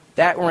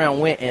 that round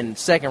went, and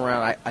second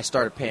round I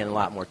started paying a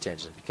lot more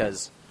attention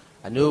because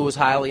I knew it was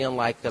highly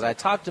unlikely because I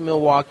talked to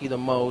Milwaukee the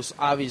most.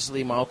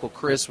 Obviously, my Uncle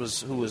Chris,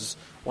 who was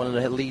one of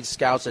the lead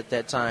scouts at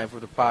that time for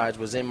the Padres,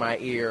 was in my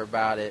ear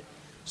about it.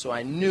 So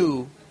I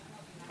knew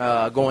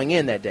going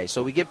in that day.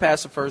 So we get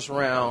past the first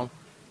round.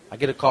 I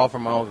get a call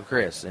from my Uncle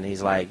Chris, and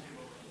he's like,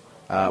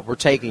 we're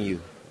taking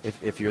you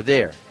if you're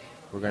there.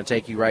 We're going to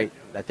take you right.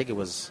 I think it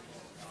was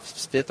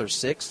 5th or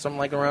 6th, something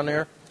like around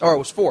there. Or it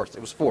was 4th. It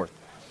was 4th.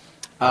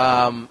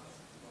 I'm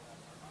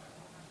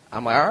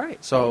like, all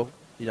right. So,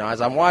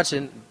 as I'm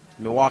watching,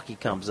 Milwaukee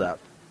comes up.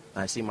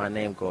 I see my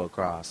name go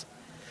across.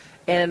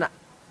 And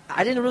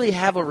I didn't really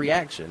have a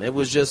reaction. It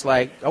was just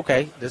like,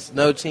 okay, this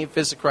no team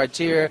fits the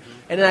criteria.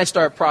 And then I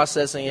started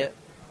processing it.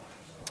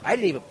 I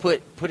didn't even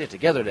put it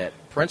together that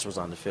Prince was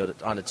on the field,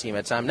 on the team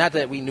at the time. Not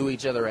that we knew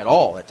each other at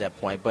all at that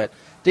point, but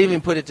didn't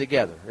even put it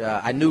together.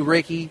 I knew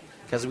Ricky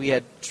because we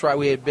had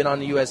been on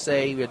the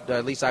USA.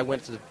 At least I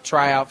went to the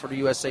tryout for the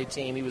USA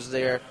team. He was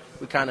there.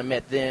 We kind of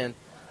met then.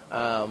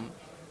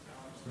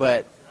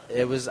 But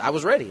I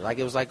was ready. Like,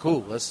 it was like,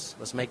 cool,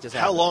 let's make this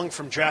happen. How long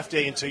from draft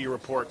day until you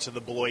report to the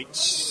Beloit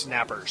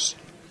Snappers?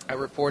 I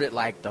reported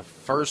like the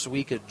first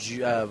week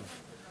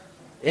of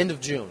end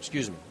of June.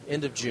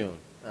 End of June.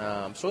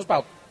 So it was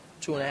about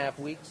 2.5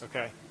 weeks.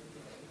 Okay.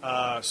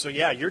 So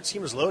yeah, your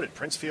team was loaded.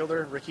 Prince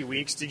Fielder, Ricky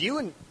Weeks. Did you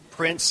and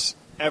Prince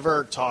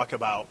ever talk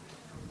about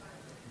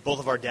both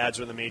of our dads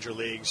were in the major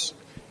leagues,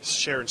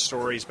 sharing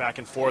stories back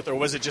and forth, or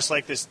was it just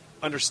like this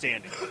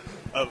understanding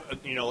of,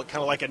 kind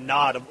of like a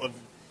nod of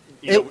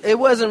It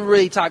wasn't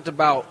really talked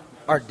about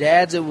our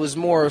dads. It was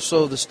more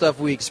so the stuff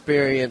we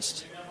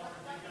experienced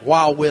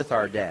while with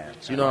our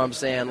dads. You know what I'm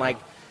saying? Like,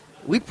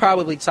 we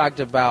probably talked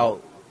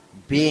about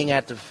being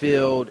at the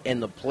field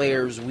and the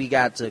players we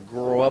got to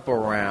grow up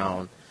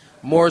around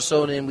more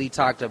so than we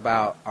talked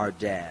about our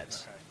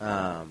dads.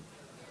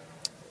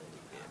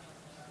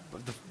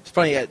 It's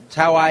funny, it's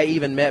how I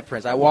even met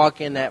Prince. I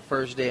walk in that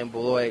first day in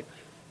Beloit.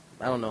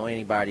 I don't know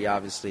anybody,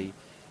 obviously.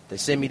 They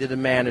send me to the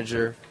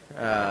manager,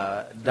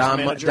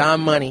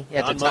 Don Money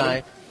at the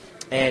time.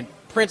 And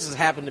Prince has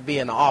happened to be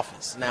in the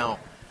office. Now,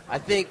 I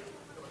think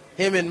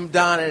him and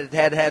Don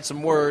had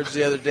some words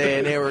the other day,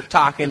 and they were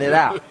talking it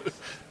out.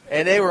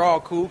 And they were all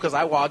cool because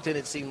I walked in.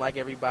 It seemed like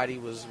everybody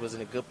was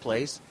in a good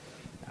place.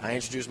 I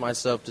introduced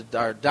myself to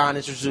Don.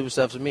 Introduced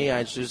himself to me.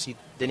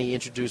 Then he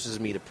introduces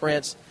me to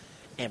Prince,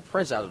 and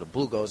Prince out of the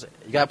blue goes,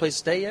 "You got a place to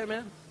stay yet,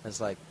 man?" I was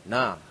like,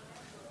 "Nah."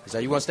 He's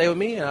like, "You want to stay with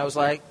me?" And I was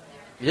like,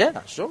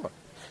 "Yeah, sure."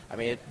 I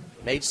mean, it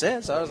made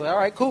sense. I was like, "All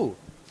right, cool."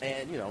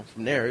 And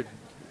from there,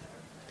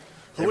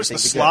 who was the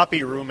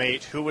sloppy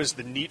roommate? Who was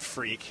the neat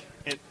freak?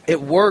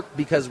 It worked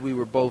because we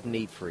were both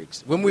neat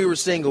freaks. When we were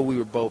single, we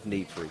were both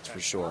neat freaks for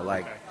sure.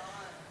 Like,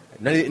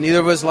 neither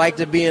of us liked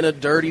to be in a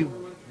dirty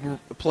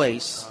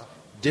place.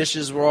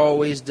 Dishes were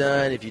always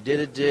done. If you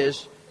did a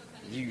dish,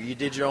 you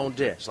did your own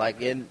dish. Like,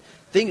 we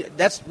kind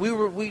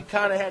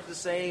of had the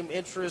same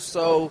interests,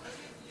 so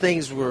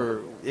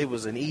it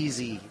was an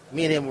easy.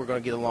 Me and him were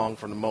going to get along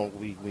from the moment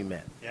we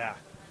met. Yeah.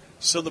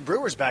 So the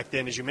Brewers back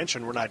then, as you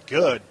mentioned, were not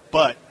good,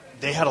 but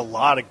they had a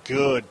lot of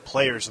good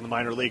players in the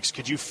minor leagues.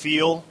 Could you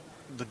feel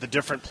the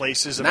different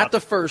places? Not the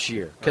first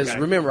year, because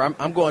remember,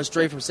 I'm going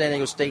straight from San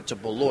Diego State to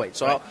Beloit,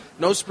 so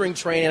no spring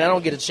training. I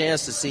don't get a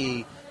chance to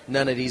see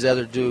none of these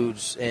other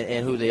dudes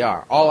and who they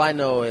are. All I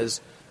know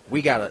is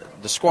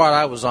the squad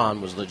I was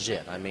on was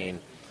legit. I mean,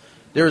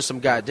 there was some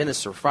guys,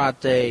 Dennis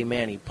Surfate,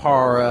 Manny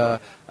Parra,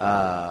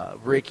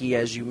 Ricky,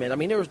 as you mentioned. I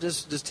mean,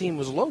 this team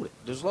was loaded.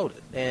 It was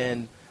loaded.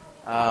 And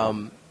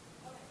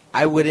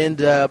I would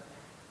end up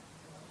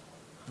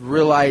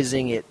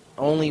realizing it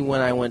only when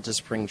I went to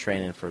spring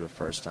training for the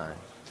first time.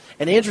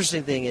 And the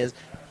interesting thing is,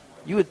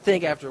 you would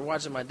think after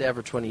watching my dad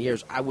for 20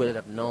 years, I would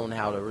have known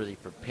how to really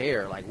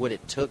prepare, like what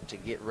it took to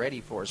get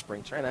ready for a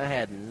spring training. I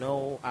had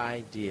no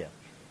idea.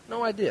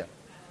 No idea.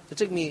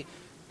 It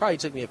probably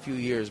took me a few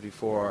years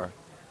before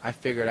I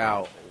figured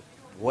out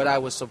what I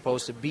was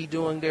supposed to be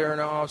doing during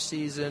the off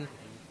season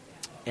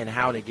and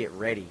how to get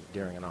ready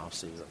during an off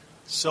season.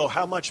 So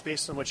how much,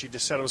 based on what you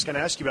just said, I was going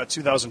to ask you about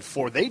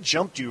 2004. They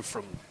jumped you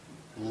from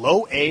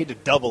low A to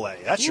double A.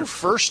 That's your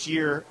first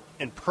year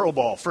in pro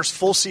ball, first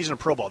full season of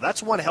pro ball.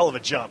 That's one hell of a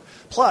jump.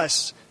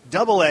 Plus,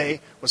 double A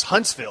was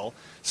Huntsville.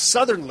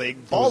 Southern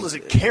League, ball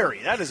doesn't carry.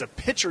 That is a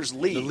pitcher's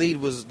league.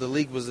 The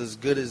league was as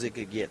good as it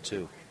could get,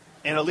 too.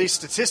 And at least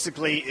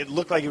statistically, it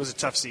looked like it was a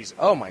tough season.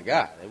 Oh, my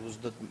God. It was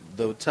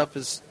the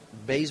toughest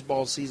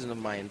baseball season of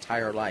my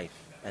entire life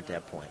at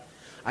that point.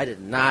 I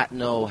did not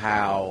know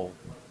how.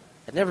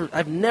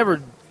 I've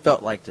never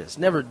felt like this,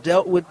 never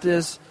dealt with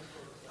this.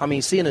 I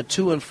mean, seeing a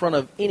 2 in front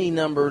of any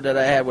number that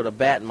I had with a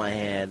bat in my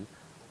hand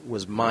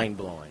was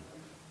mind-blowing.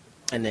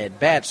 And the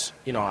at-bats,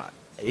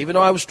 even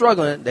though I was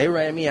struggling, they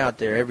ran me out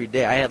there every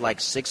day. I had like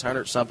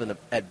 600-something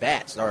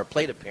at-bats or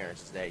plate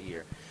appearances that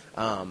year.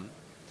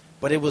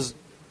 But it was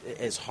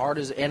as hard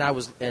as – and I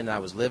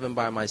was living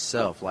by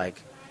myself.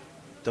 Like,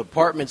 the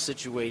apartment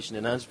situation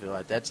in Huntsville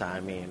at that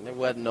time, I mean, there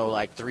wasn't no,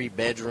 like, 3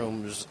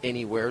 bedrooms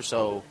anywhere,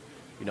 so,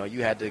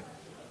 you had to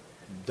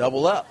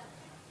double up.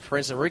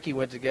 Prince and Ricky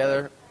went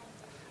together.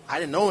 I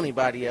didn't know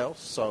anybody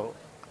else, so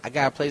I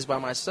got a place by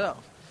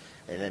myself.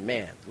 And then,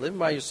 man, living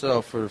by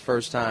yourself for the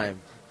first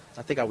time,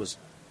 I think I was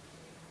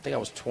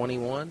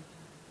 21.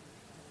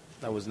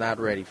 I was not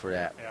ready for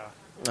that.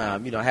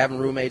 Yeah. Having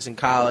roommates in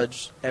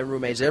college, having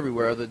roommates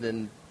everywhere other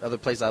than other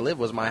place I lived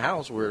was my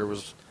house where there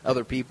was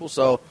other people.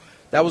 So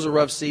that was a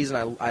rough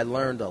season. I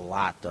learned a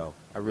lot, though.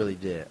 I really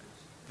did.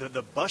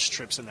 The bus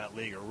trips in that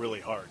league are really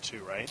hard,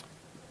 too, right?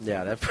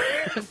 Yeah, that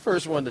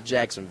first one to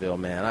Jacksonville,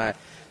 man.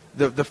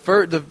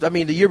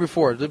 the year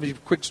before, let me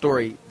quick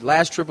story.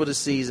 Last trip of the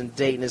season,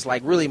 Dayton is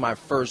like really my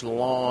first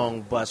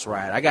long bus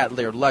ride. I got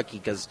there lucky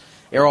because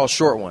they're all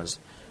short ones.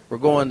 We're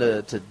going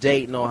to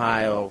Dayton,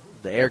 Ohio.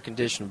 The air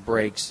conditioner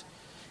breaks.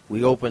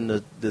 We open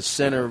the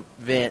center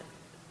vent.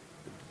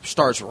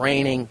 Starts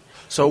raining.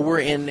 So we're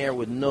in there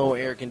with no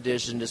air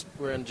conditioning.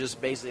 We're in just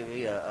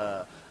basically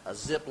a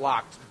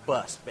zip-locked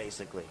bus,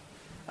 basically.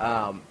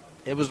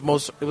 It was the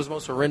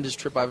most horrendous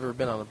trip I've ever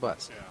been on a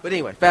bus. Yeah. But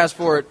anyway, fast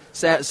forward,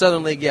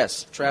 Southern League,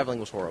 yes, traveling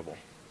was horrible.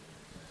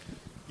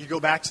 You go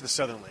back to the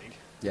Southern League.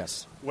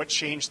 Yes. What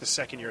changed the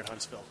second year at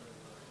Huntsville?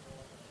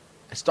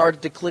 It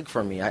started to click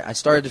for me. I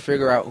started to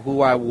figure out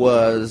who I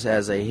was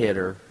as a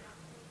hitter,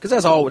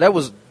 because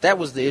that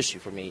was the issue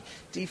for me.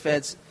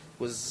 Defense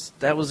was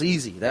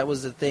easy. That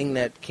was the thing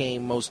that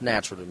came most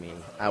natural to me.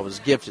 I was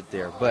gifted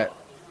there. But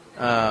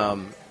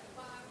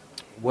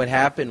what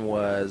happened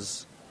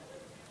was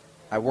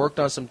I worked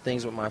on some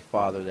things with my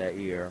father that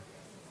year,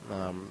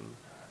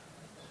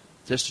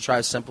 just to try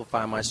to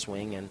simplify my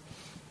swing, and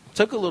it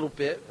took a little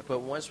bit. But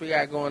once we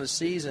got going the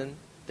season,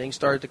 things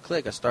started to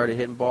click. I started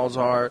hitting balls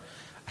hard.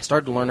 I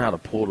started to learn how to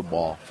pull the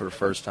ball for the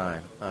first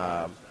time.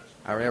 I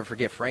never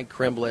forget Frank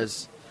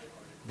Krembles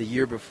the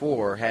year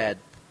before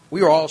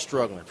we were all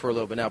struggling for a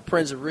little bit. Now,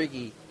 Prince and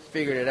Ricky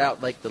figured it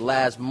out like the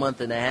last month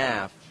and a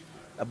half,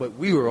 but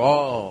we were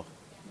all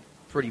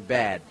pretty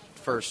bad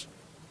first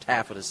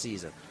half of the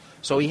season.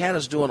 So he had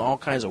us doing all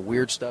kinds of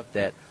weird stuff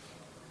that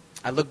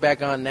I look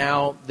back on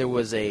now. There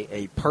was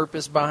a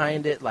purpose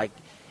behind it. Like,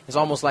 it's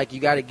almost like you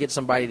got to get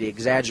somebody to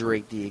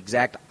exaggerate the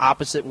exact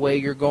opposite way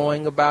you're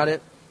going about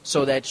it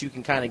so that you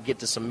can kind of get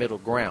to some middle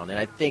ground. And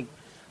I think,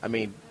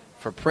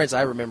 for Prince,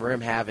 I remember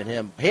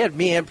he had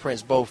me and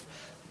Prince both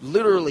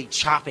literally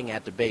chopping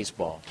at the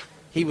baseball.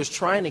 He was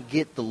trying to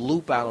get the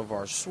loop out of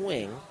our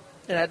swing,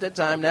 and at that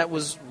time,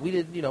 we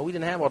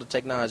didn't have all the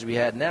technology we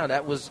had now.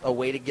 That was a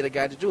way to get a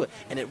guy to do it,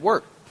 and it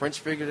worked. Prince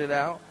figured it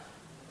out.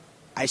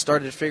 I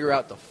started to figure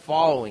out the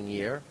following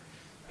year,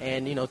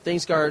 and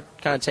things started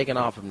kind of taking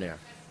off from there.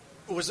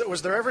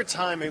 Was there ever a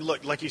time?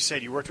 Look, like you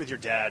said, you worked with your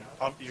dad.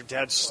 Your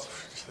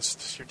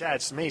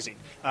dad's amazing.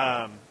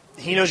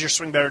 He knows your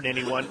swing better than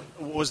anyone.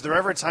 Was there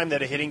ever a time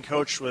that a hitting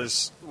coach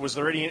was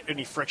there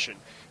any friction?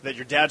 That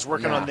your dad's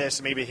working on this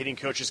and maybe a hitting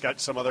coach has got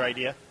some other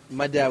idea?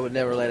 My dad would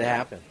never let it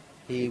happen.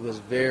 He was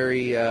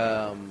very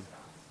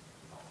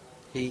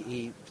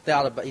he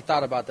thought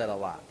about that a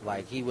lot.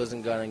 Like, he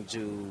wasn't going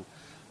to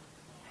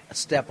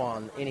step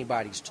on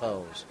anybody's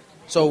toes.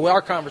 So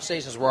our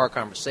conversations were our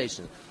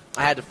conversations.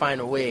 I had to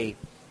find a way,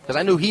 because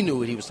I knew he knew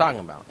what he was talking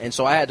about. And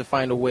so I had to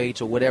find a way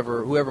to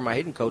whoever my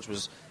hitting coach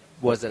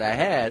was that I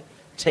had,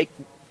 take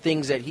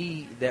things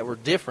that were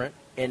different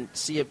and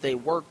see if they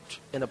worked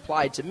and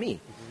applied to me,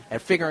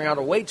 and figuring out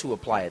a way to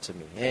apply it to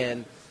me.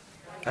 And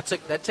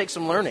that takes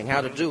some learning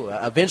how to do it.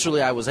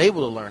 Eventually I was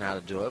able to learn how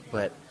to do it,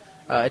 but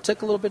it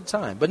took a little bit of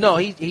time. But no,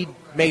 he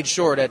made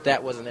sure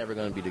that wasn't ever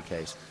going to be the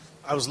case.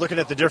 I was looking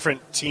at the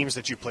different teams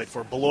that you played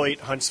for: Beloit,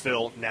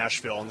 Huntsville,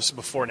 Nashville, and this is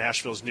before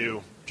Nashville's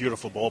new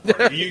beautiful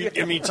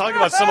ballpark. Talking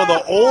about some of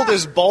the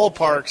oldest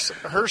ballparks.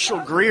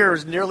 Herschel Greer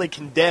is nearly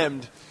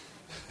condemned.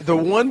 The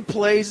one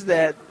place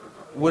that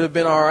would have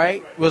been all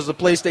right was the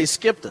place they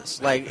skipped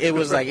us. Like, it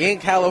was like in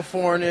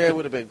California, it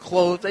would have been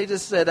closed. They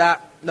just said,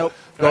 nope,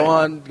 go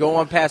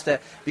on past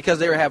that, because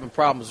they were having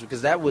problems,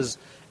 because that was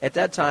at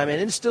that time,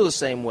 and it's still the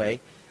same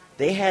way.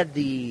 They had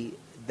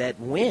that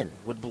wind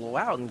would blow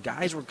out, and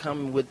guys were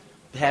coming with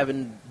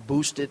having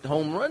boosted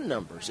home run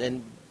numbers,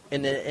 and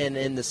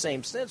in the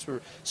same sense,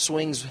 where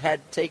swings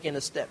had taken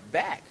a step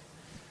back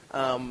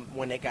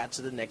when they got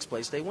to the next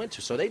place they went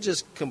to. So they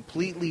just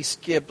completely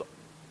skipped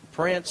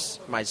Prince,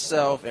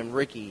 myself, and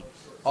Ricky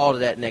all to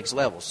that next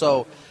level.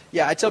 So,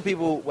 yeah, I tell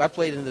people I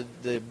played in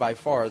the by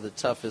far the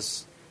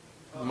toughest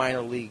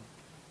minor league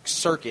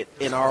circuit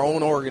in our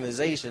own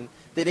organization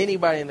than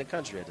anybody in the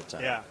country at the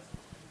time.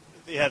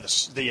 Yeah,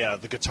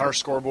 the guitar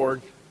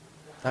scoreboard.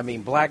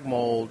 Black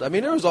mold.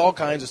 There was all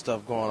kinds of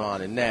stuff going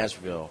on in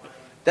Nashville.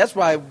 That's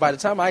why by the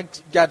time I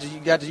got to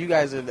you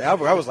guys in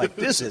Albert, I was like,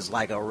 this is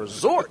like a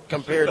resort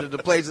compared to the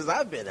places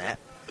I've been at.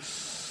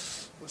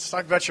 Let's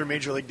talk about your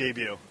major league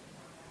debut.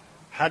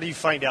 How do you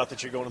find out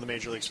that you're going to the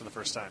major leagues for the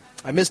first time?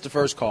 I missed the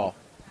first call.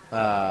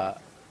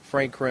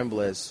 Frank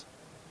Krembles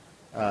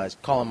is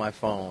calling my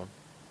phone.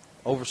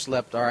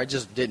 Overslept, or I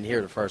just didn't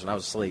hear the first one. I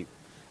was asleep.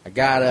 I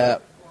got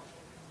up,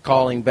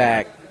 calling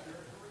back.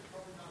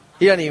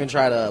 He doesn't even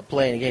try to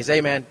play any games.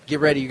 Hey, man, get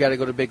ready. You got to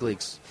go to the big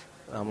leagues.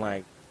 I'm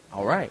like,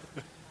 all right.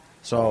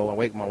 So I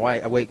wake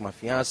my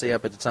fiance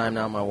up at the time,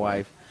 now my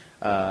wife.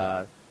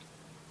 I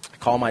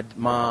call my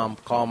mom,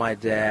 call my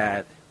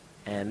dad,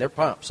 and they're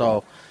pumped.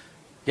 So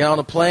get on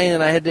the plane,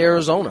 and I head to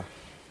Arizona.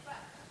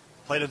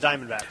 Play the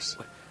Diamondbacks.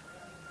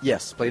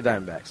 Yes, play the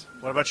Diamondbacks.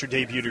 What about your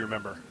debut, do you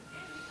remember?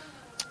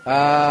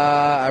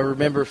 I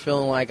remember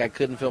feeling like I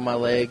couldn't feel my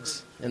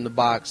legs in the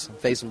box. I'm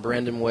facing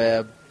Brendan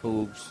Webb,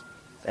 who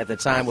at the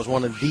time was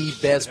one of the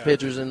best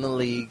pitchers in the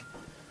league.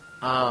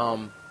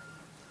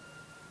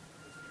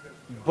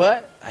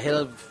 But I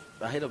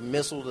hit a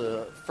missile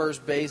to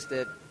first base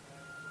that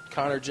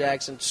Connor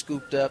Jackson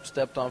scooped up,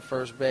 stepped on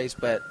first base.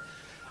 But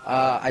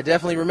I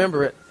definitely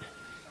remember it.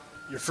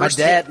 Your first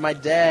My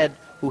dad,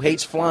 who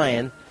hates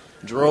flying,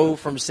 drove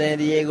from San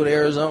Diego to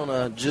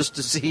Arizona just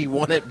to see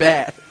one at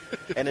bat,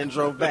 and then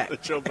drove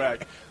back. Drove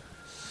back.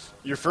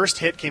 Your first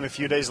hit came a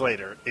few days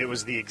later. It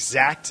was the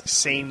exact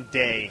same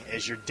day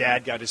as your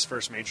dad got his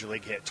first major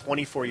league hit,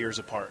 24 years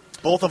apart.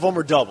 Both of them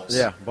were doubles.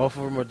 Yeah, both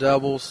of them are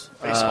doubles.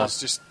 Baseball's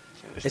just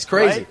it's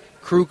crazy. Right?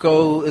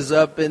 Kruko is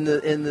up in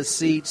the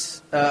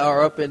seats,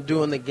 or up and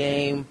doing the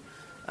game,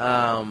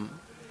 and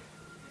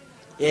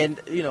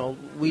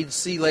we'd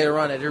see later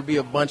on that there'd be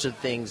a bunch of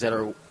things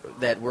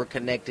that were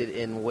connected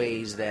in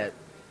ways that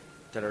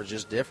are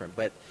just different.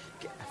 But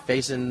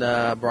facing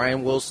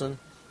Brian Wilson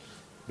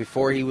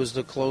before he was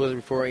the closer,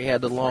 before he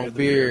had the long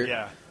beard,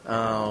 yeah.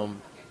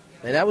 And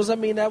that was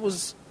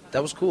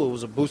cool. It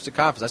was a boost of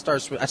confidence.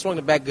 I swung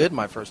the bat good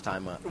my first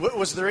time up.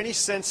 Was there any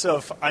sense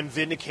of I'm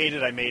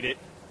vindicated, I made it?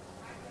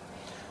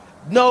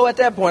 No, at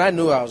that point I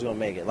knew I was going to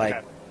make it.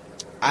 Like,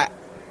 okay.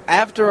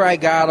 After I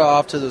got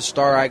off to the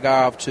start I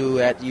got off to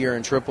that year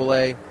in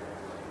AAA,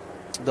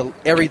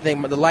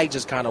 the light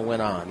just kind of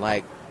went on.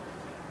 Like,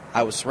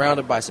 I was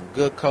surrounded by some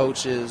good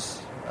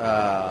coaches,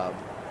 and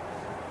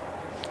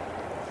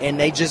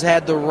they just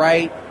had the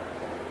right.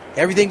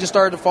 Everything just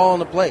started to fall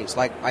into place.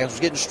 Like, I was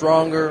getting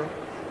stronger.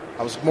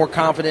 I was more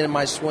confident in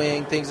my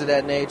swing, things of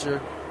that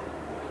nature.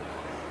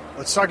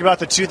 Let's talk about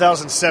the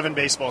 2007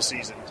 baseball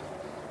season.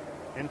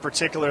 In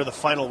particular, the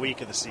final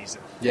week of the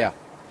season. Yeah.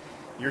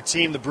 Your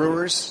team, the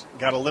Brewers,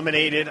 got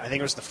eliminated. I think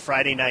it was the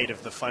Friday night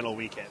of the final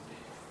weekend.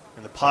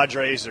 And the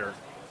Padres are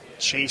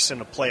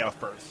chasing a playoff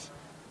berth.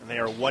 And they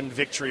are one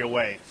victory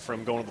away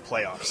from going to the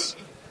playoffs.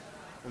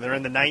 And they're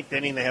in the ninth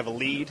inning. They have a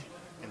lead,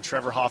 and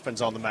Trevor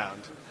Hoffman's on the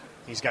mound.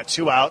 He's got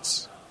 2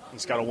 outs.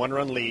 He's got a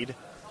 1-run lead.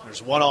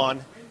 There's 1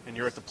 on, and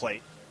you're at the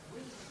plate.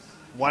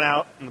 1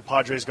 out, and the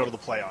Padres go to the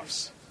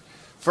playoffs.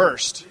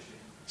 First,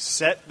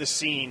 set the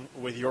scene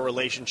with your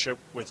relationship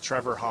with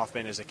Trevor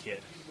Hoffman as a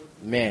kid.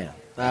 Man,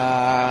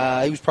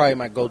 he was probably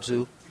my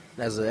go-to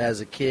as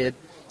a kid.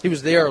 He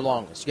was there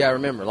longest. You got to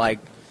remember, like,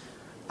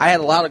 I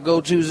had a lot of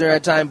go-tos there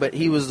at the time, but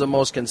he was the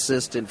most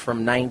consistent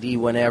from 90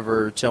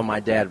 whenever till my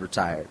dad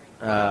retired.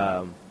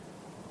 And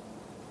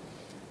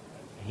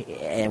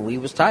we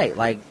was tight.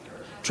 Like,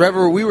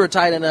 Trevor, we were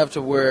tight enough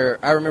to where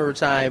I remember a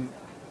time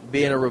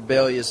being a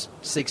rebellious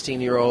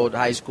 16-year-old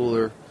high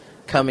schooler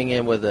coming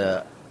in with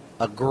a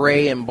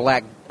gray and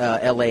black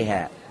L.A.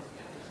 hat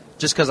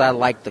just because I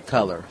liked the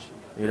colors,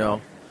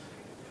 And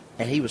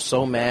he was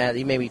so mad.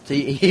 He made me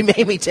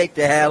take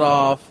the hat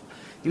off.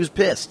 He was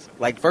pissed.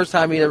 Like, first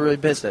time he ever really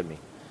pissed at me.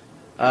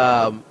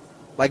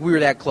 Like, we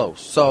were that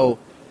close. So,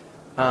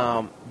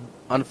 on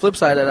the flip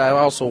side of that, I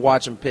also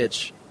watch him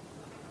pitch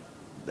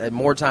at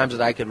more times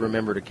than I could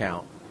remember to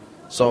count.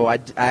 So I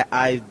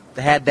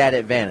had that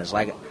advantage.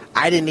 Like,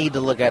 I didn't need to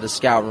look at a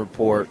scouting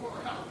report.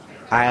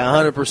 I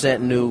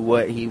 100% knew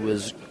what he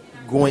was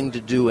going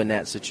to do in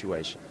that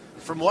situation.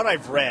 From what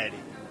I've read,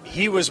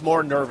 he was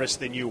more nervous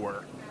than you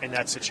were in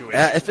that situation.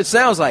 If it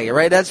sounds like it,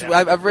 right? That's yeah.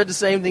 I've read the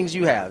same things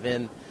you have,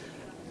 and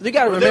you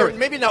got to remember.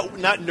 Maybe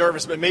not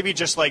nervous, but maybe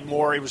just like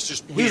more. He was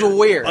just weird. He was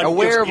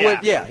aware of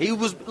what. Yeah, he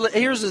was.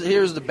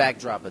 Here's the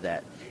backdrop of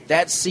that.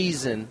 That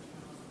season,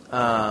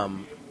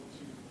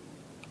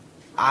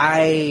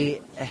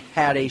 I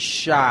had a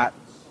shot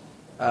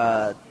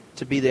to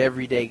be the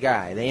everyday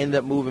guy. They ended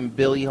up moving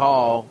Billy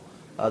Hall,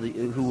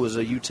 who was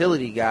a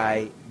utility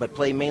guy but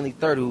played mainly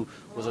third, who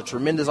was a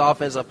tremendous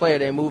offensive player.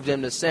 They moved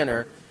him to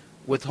center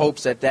with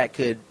hopes that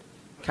could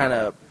kind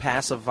of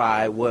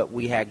pacify what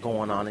we had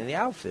going on in the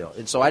outfield.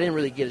 And so I didn't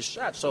really get a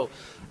shot. So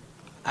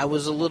I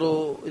was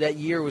that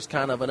year was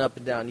kind of an up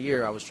and down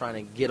year. I was trying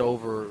to get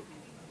over,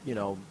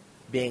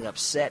 being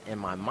upset in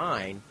my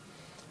mind.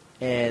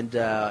 And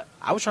I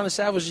was trying to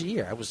salvage the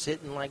year. I was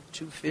hitting like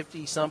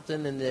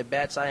 250-something in the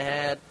at-bats I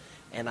had,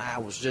 and I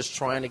was just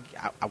trying to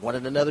 – I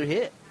wanted another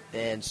hit.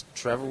 And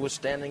Trevor was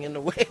standing in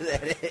the way of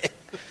that hit.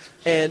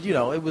 And,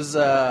 it was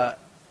a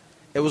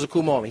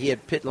cool moment. He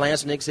had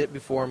Lance Nix hit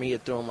before me. He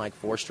had thrown like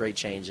 4 straight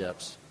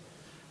changeups.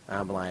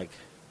 I'm like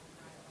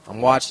 –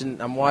 I'm watching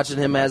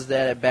him as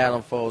that at-bat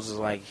unfolds. It's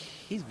like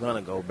he's going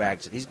to go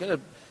back – he's going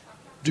to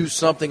do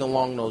something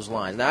along those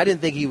lines. Now, I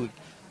didn't think he would –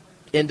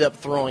 end up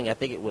throwing, I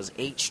think it was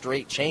 8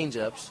 straight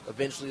changeups,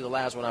 eventually the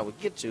last one I would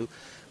get to.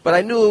 But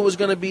I knew it was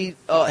going to be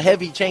a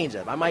heavy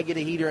changeup. I might get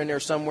a heater in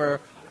there somewhere.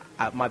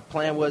 My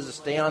plan was to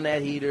stay on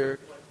that heater,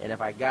 and if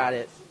I got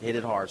it, hit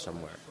it hard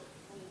somewhere.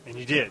 And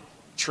you did.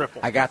 Triple.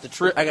 I got a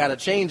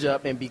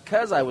changeup, and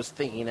because I was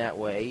thinking that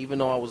way, even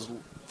though I was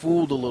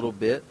fooled a little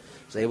bit,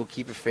 I was able to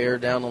keep it fair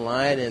down the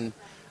line, and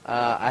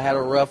I had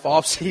a rough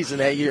offseason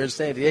that year in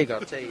San Diego,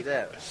 I'll tell you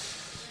that.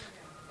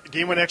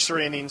 Game went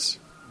extra innings.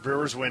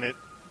 Brewers win it.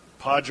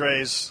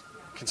 Padres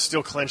can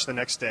still clinch the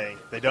next day.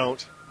 They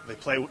don't. They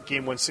play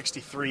game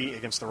 163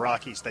 against the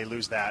Rockies. They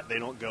lose that. They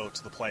don't go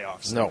to the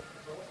playoffs. No.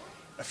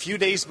 A few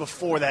days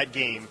before that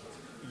game,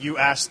 you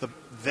asked the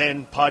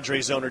then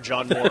Padres owner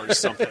John Morris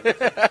something.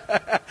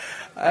 I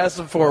asked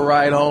him for a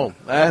ride home.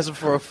 I asked him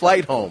for a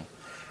flight home.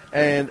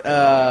 And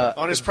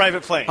on his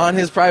private plane. On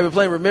his private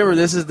plane. Remember,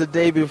 this is the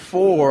day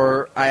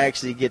before I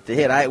actually get the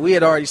hit. We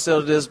had already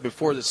settled this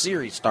before the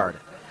series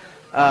started.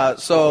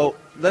 So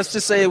let's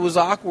just say it was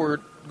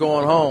awkward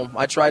going home.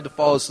 I tried to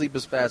fall asleep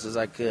as fast as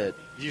I could.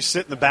 You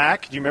sit in the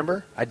back. Do you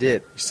remember? I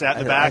did. You sat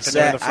in the back and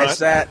in the front? I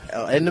sat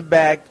in the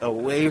back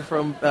away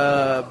from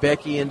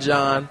Becky and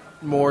John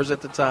Moores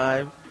at the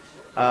time.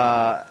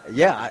 I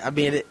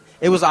mean,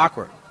 it was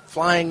awkward.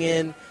 Flying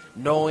in,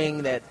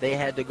 knowing that they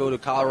had to go to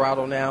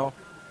Colorado now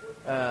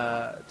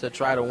to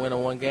try to win a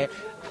one game.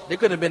 There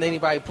couldn't have been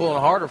anybody pulling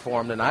harder for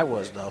them than I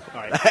was, though.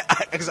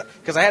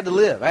 Because I had to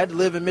live. I had to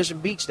live in Mission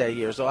Beach that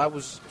year, so I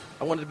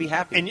wanted to be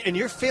happy. And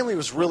your family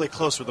was really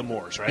close with the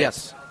Moores, right?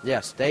 Yes.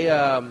 They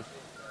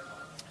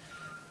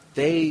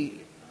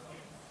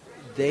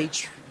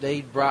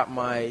brought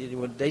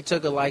they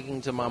took a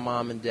liking to my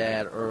mom and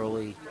dad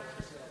early,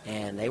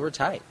 and they were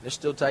tight. They're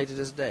still tight to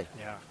this day.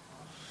 Yeah.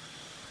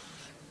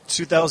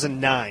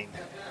 2009.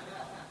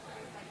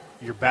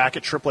 You're back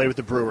at AAA with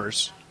the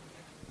Brewers.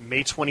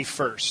 May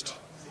 21st.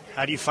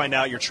 How do you find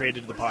out you're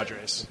traded to the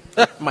Padres?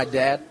 My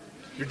dad.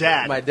 Your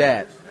dad? My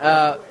dad.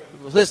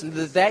 Listen,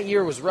 that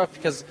year was rough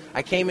because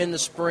I came in the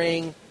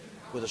spring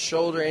with a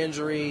shoulder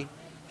injury.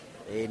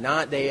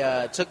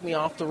 They took me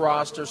off the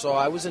roster, so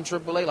I was in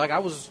AAA. Like I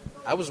was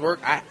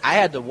I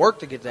had to work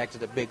to get back to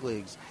the big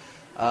leagues.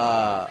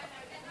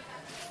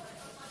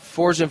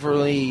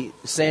 Fortunately,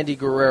 Sandy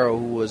Guerrero,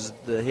 who was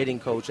the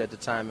hitting coach at the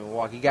time in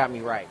Milwaukee, he got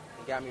me right.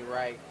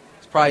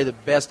 It's probably the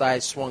best I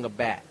swung a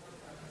bat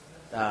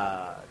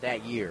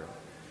that year.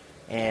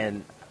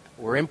 And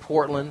we're in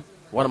Portland,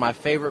 one of my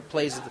favorite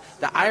places.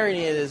 The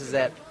irony is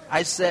that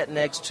I sat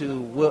next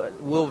to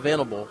Will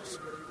Venable's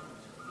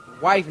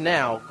wife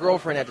now,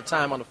 girlfriend at the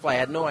time on the flight. I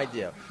had no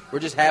idea. We're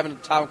just having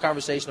a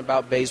conversation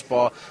about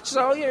baseball. She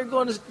said, "Oh yeah,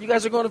 you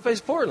guys are going to face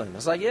Portland." I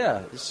was like,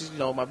 "Yeah." She's,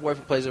 my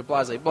boyfriend plays there,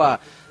 blah, blah, blah.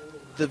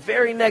 The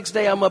very next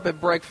day, I'm up at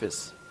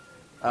breakfast.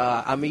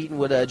 I'm eating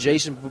with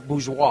Jason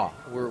Bourgeois.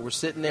 We're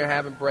sitting there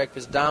having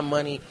breakfast. Don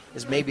Money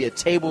is maybe a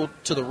table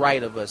to the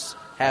right of us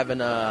having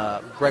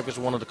breakfast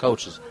with one of the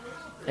coaches.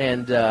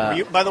 And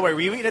by the way,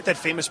 were you eating at that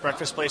famous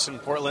breakfast place in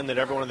Portland that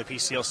everyone in the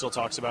PCL still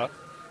talks about?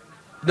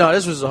 No,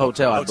 this was a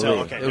hotel, I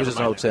believe. Okay, it was just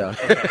a hotel.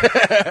 Okay.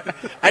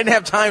 I didn't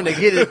have time to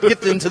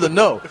get into the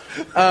know.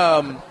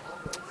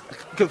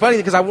 Funny,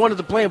 because I wanted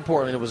to play in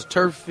Portland. It was a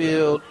turf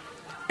field.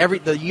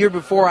 The year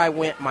before I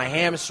went, my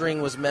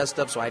hamstring was messed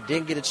up, so I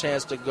didn't get a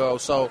chance to go.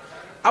 So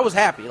I was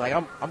happy. Like,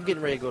 I'm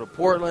getting ready to go to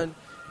Portland.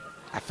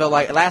 I felt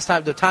like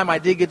the time I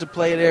did get to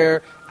play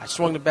there, I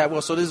swung the bat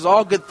well. So this is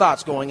all good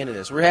thoughts going into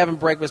this. We're having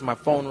breakfast. My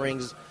phone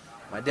rings.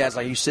 My dad's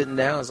like, "You sitting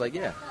down?" I was like,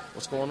 "Yeah."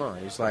 "What's going on?"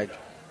 He's like,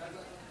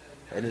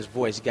 and his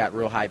voice got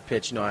real high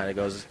pitched. And it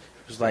goes,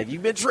 "He's like,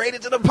 you've been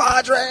traded to the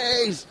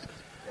Padres."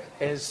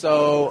 And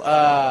so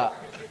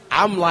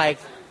I'm like,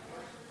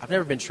 I've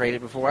never been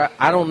traded before.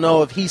 I don't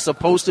know if he's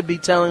supposed to be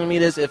telling me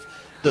this. If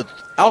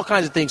all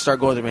kinds of things start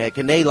going through my head.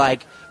 Can they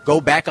go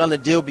back on the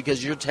deal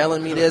because you're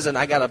telling me this, and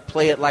I gotta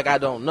play it like I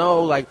don't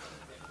know? So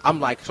I'm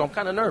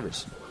kind of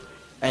nervous.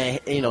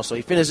 And so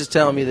he finishes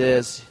telling me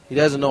this. He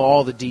doesn't know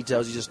all the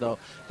details. You just know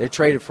they're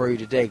traded for you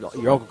today.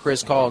 Your Uncle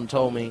Chris called and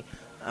told me.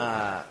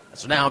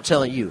 So now I'm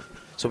telling you.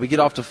 So we get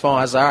off the phone.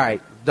 I was like, all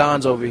right,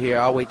 Don's over here.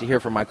 I'll wait to hear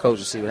from my coach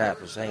and see what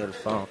happens. Hang up the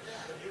phone.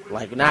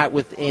 Not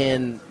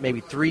within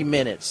maybe 3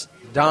 minutes,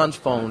 Don's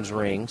phone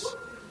rings.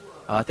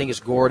 I think it's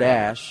Gord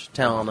Ash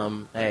telling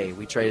him, "Hey,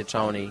 we traded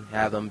Tony.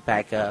 Have them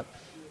pack up.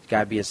 It's got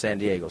to be in San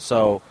Diego."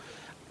 So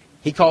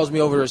he calls me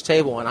over to his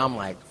table, and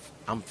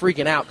I'm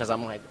freaking out because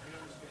I'm like,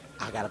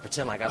 I got to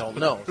pretend like I don't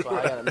know. So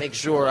I got to make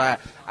sure I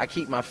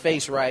keep my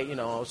face right,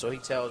 So he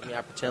tells me,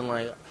 I pretend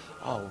like,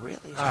 "Oh, really?"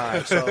 All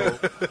right. So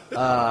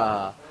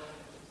I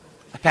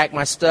pack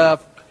my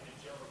stuff.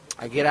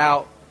 I get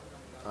out.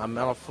 I'm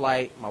on a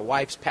flight. My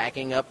wife's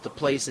packing up the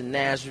place in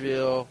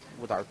Nashville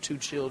with our 2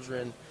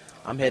 children.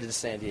 I'm headed to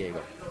San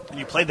Diego. And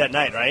you played that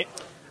night, right?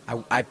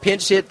 I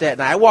pinch hit that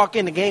night. I walk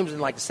in the games in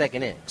the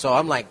second inning. So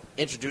I'm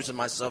introducing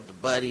myself to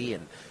Buddy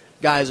and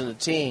guys on the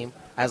team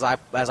as I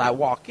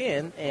walk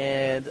in,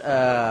 and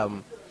I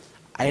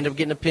end up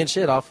getting a pinch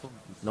hit off of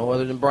no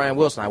other than Brian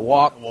Wilson. I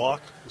walk. You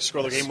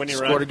score the game-winning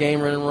run. Score the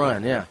game-winning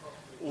run. Yeah.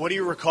 What do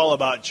you recall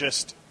about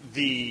just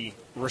the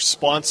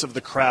response of the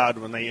crowd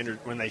when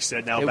they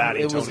said now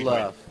batting? It was Tony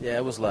love. Gwynn? Yeah,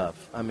 it was love.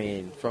 I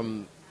mean,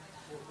 from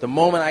the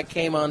moment I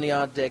came on the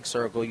on-deck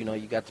circle, you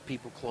got the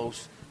people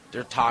close.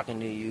 They're talking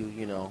to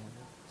you,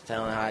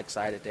 telling how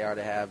excited they are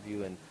to have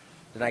you. And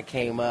then I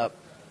came up,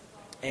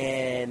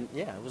 and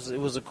yeah, it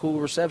was a cool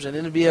reception. And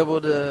then to be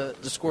able to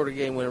score the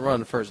game-winning run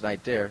the first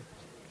night there,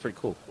 pretty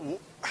cool.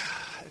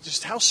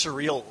 Just how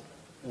surreal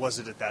was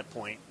it at that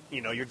point?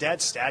 Your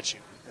dad's statue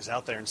is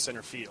out there in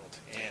center field,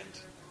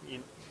 and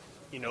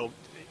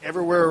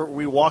everywhere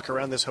we walk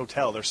around this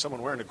hotel, there's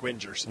someone wearing a Gwynn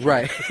jersey.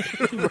 Right.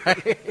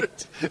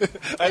 Right.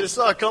 I just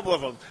saw a couple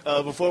of them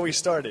before we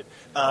started.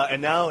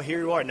 And now here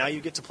you are. Now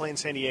you get to play in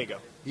San Diego.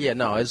 Yeah,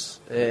 no,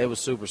 it was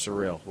super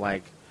surreal.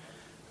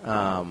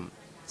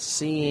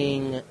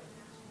 Seeing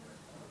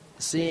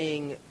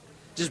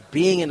just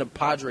being in a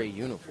Padre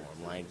uniform.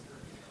 Like,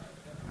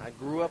 I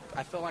grew up.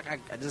 I felt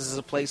like this is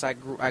a place I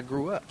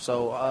grew up.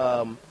 So,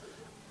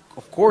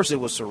 of course, it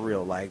was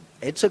surreal. Like,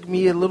 it took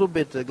me a little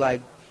bit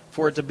to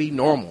for it to be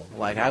normal.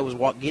 Like, I was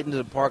getting to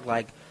the park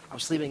like I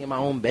was sleeping in my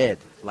own bed,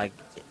 like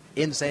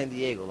in San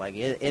Diego, like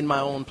in my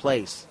own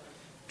place,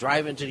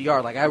 driving to the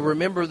yard. Like, I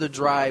remember the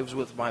drives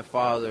with my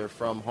father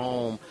from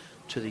home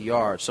to the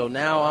yard. So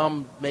now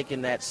I'm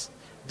making that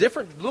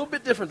different, a little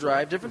bit different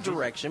drive, different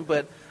direction,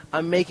 but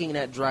I'm making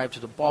that drive to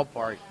the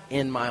ballpark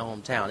in my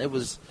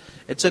hometown.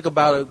 It took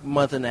about a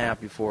month and a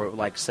half before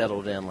it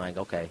settled in. Like,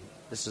 okay,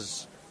 this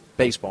is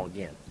baseball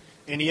again.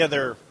 Any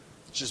other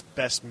just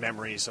best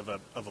memories of a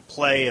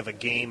play, of a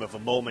game, of a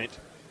moment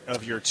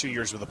of your 2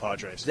 years with the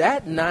Padres?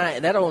 That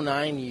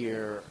 09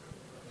 year,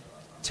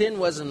 10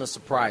 wasn't a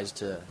surprise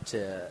to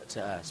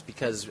us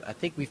because I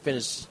think we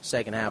finished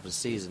second half of the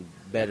season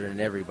better than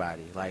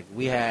everybody. Like,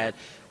 we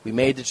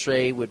made the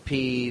trade with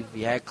Peeve.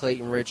 You had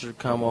Clayton Richard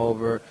come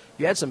over.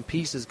 You had some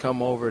pieces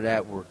come over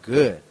that were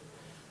good.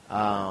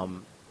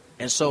 And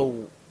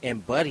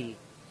Buddy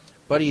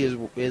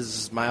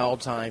is my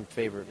all-time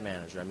favorite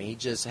manager. I mean, he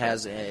just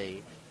has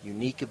a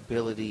unique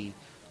ability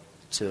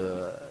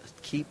to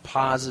keep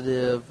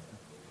positive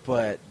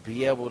but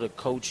be able to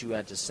coach you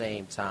at the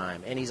same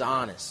time. And he's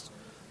honest.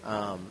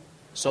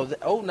 So the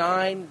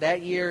 09,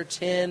 that year,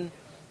 10,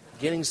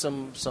 getting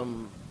some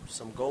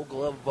Gold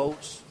Glove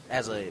votes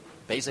as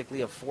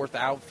basically a fourth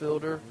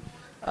outfielder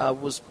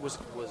was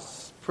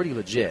pretty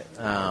legit.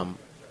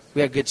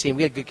 We had a good team.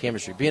 We had good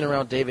chemistry. Being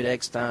around David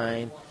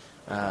Eckstein,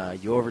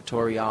 Yorver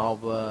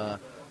Torrealba,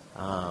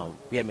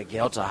 we had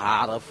Miguel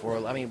Tejada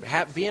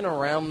being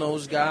around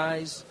those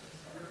guys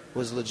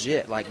was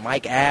legit. Like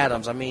Mike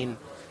Adams. I mean,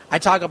 I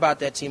talk about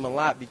that team a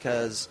lot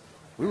because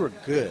we were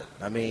good.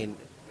 I mean,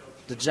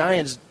 the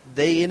Giants,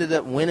 they ended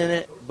up winning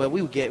it, but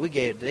we were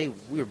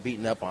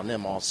beating up on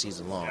them all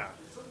season long. Yeah.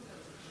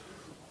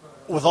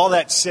 With all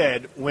that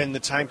said, when the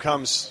time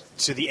comes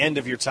to the end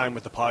of your time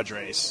with the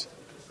Padres,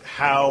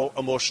 how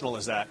emotional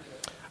is that?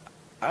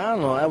 I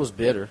don't know. I was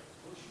bitter.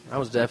 I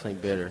was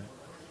definitely bitter,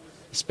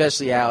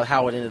 especially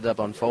how it ended up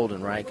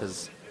unfolding, right?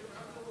 Because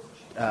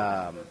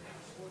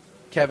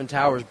Kevin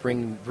Towers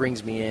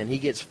brings me in. He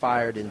gets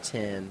fired in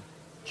 10.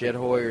 Jed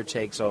Hoyer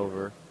takes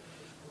over.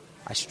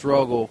 I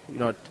struggle.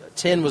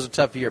 10 was a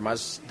tough year.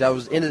 That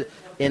was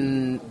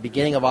in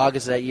beginning of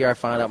August of that year. I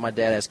found out my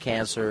dad has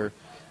cancer.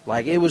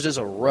 Like, it was just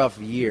a rough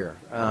year.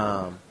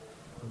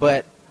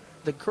 But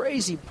the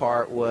crazy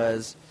part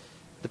was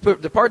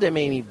the part that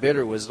made me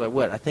bitter was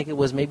I think it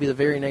was maybe the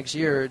very next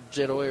year.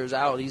 Jed Hoyer's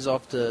out. He's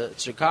off to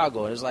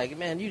Chicago. And it was like,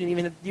 man, you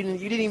didn't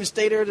even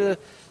stay there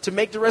to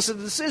make the rest of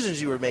the decisions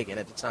you were making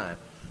at the time.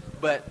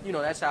 But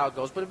that's how it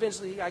goes. But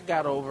eventually, I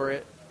got over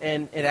it,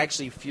 and it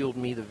actually fueled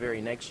me the very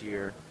next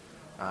year,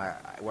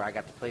 where I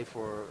got to play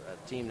for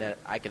a team that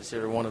I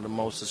consider one of the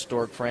most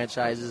historic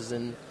franchises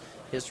in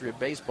history of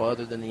baseball,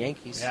 other than the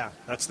Yankees. Yeah,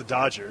 that's the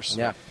Dodgers.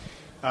 Yeah.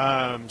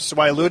 So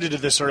I alluded to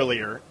this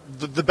earlier.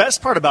 The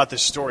best part about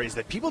this story is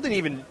that people didn't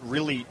even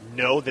really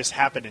know this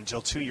happened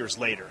until 2 years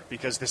later,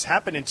 because this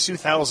happened in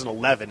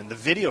 2011, and the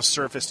video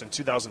surfaced in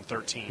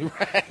 2013.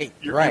 Right.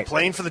 You're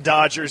playing for the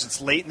Dodgers. It's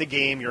late in the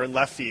game. You're in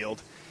left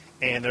field,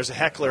 and there's a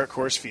heckler at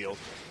Coors Field,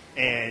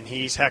 and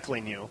he's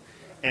heckling you.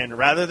 And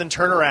rather than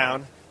turn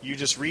around, you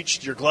just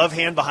reached your glove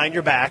hand behind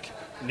your back,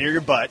 near your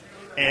butt,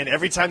 and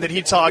every time that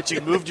he talked, you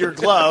moved your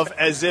glove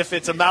as if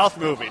it's a mouth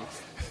moving.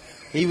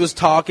 He was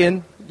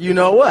talking, you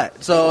know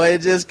what? So it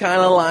just kind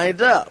of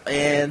lined up.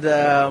 And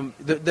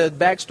the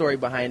backstory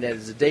behind that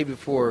is the day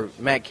before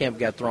Matt Kemp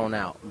got thrown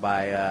out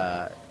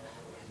by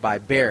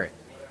Barrett.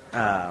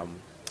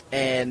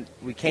 And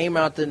we came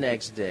out the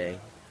next day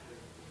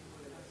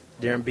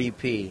during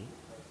BP,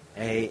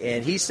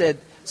 and he said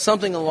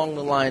something along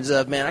the lines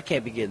of, man, I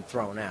can't be getting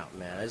thrown out,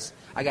 man.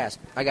 I got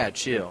to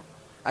chill.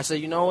 I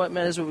said, you know what,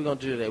 man, this is what we're going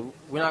to do today.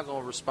 We're not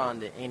going to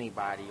respond to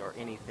anybody or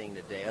anything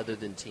today other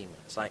than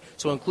teammates.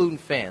 So including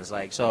fans.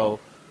 So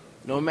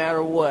no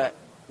matter what,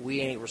 we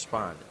ain't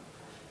responding.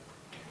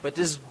 But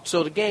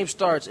so the game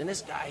starts, and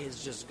this guy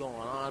is just going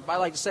on.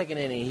 By the second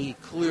inning, he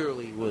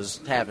clearly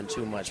was having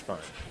too much fun.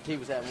 He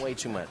was having way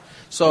too much.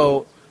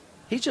 So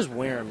he's just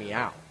wearing me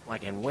out,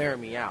 and wearing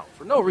me out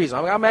for no reason.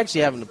 I'm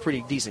actually having a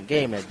pretty decent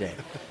game that day.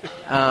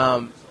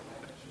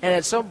 And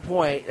at some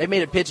point, they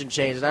made a pitching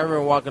change, and I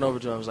remember walking over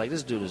to him. I was like,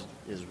 this dude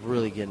is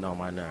really getting on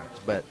my nerves.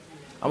 But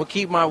I'm going to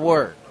keep my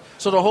word.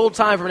 So the whole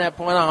time from that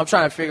point on, I'm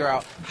trying to figure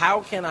out how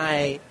can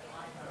I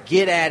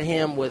get at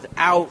him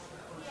without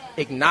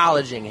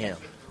acknowledging him.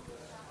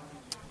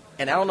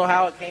 And I don't know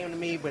how it came to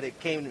me, but it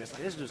came to me. It's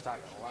like, this dude's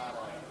talking a lot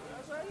of it. I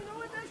was like, you know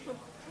what,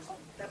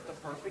 that's the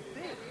perfect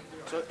thing.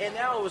 So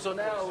now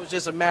it was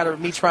just a matter of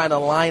me trying to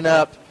line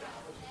up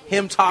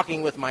him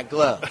talking with my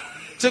glove.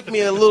 Took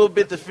me a little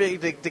bit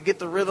to get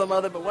the rhythm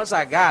of it, but once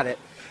I got it,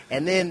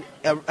 and then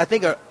I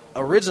think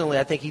originally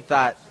he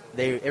thought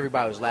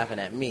everybody was laughing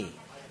at me,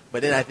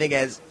 but then I think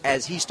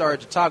as he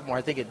started to talk more,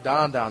 I think it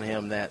dawned on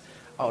him that,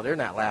 oh, they're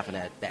not laughing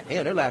at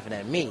him, they're laughing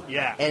at me.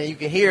 Yeah. And you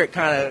can hear it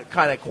kind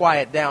of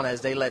quiet down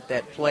as they let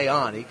that play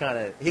on. He kind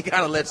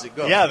of lets it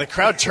go. Yeah, the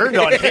crowd turned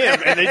on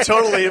him, and they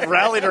totally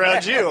rallied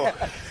around you.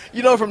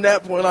 You know, from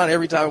that point on,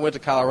 every time I went to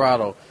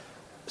Colorado,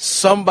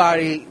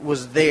 somebody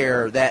was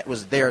there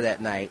that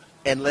night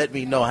and let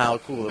me know how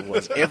cool it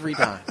was every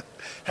time.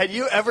 Had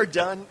you ever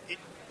done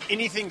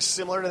anything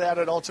similar to that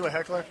at all to a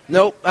heckler?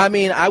 Nope. I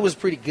mean, I was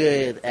pretty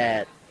good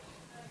at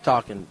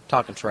talking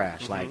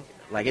trash. Mm-hmm.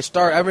 Like it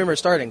started. I remember it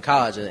started in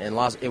college in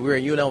we were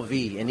in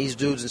UNLV, and these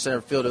dudes in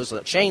center field, it was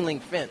a chain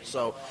link fence.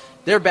 So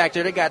they're back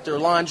there. They got their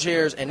lawn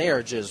chairs, and they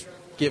are just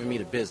giving me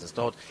the business.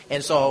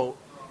 And so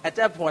at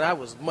that point, I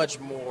was much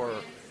more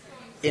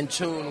in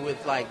tune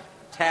with like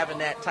having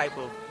that type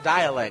of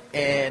dialect,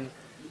 and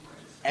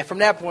from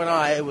that point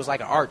on, it was like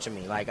an art to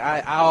me. Like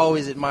I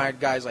always admired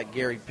guys like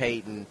Gary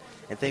Payton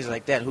and things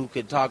like that who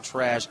could talk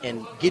trash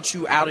and get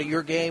you out of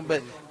your game.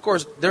 But, of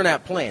course, they're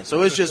not playing.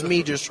 So it's just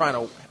me just trying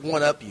to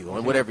one-up you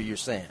on whatever you're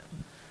saying.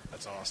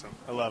 That's awesome.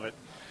 I love it.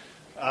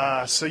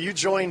 So you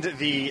joined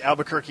the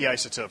Albuquerque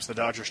Isotopes, the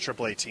Dodgers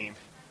AAA team,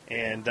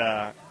 and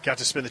got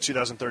to spend the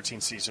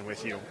 2013 season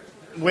with you.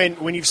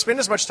 When you've spent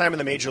as much time in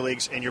the major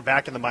leagues and you're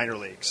back in the minor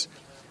leagues,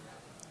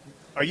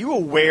 are you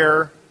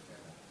aware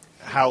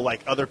how,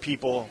 like, other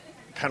people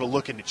kind of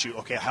looking at you,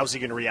 okay, how's he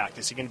going to react?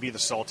 Is he going to be the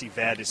salty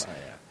vet?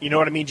 You know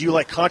what I mean? Do you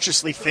like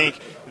consciously think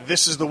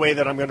this is the way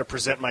that I'm going to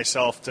present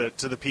myself to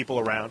the people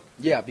around?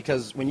 Yeah,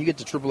 because when you get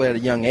to AAA at a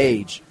young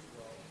age,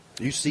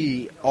 you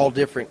see all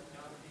different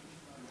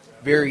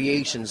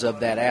variations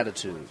of that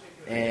attitude.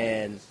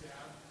 And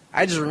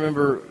I just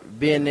remember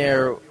being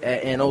there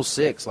in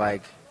 06,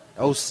 like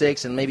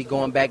 06 and maybe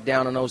going back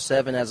down in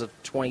 07 as a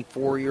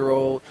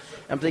 24-year-old.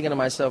 I'm thinking to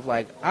myself,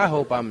 like, I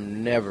hope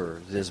I'm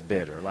never this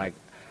bitter. Like,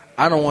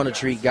 I don't want to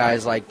treat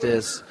guys like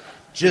this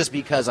just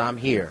because I'm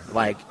here.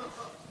 Like,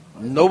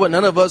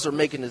 none of us are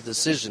making the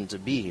decision to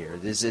be here.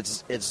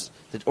 It's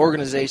the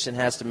organization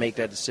has to make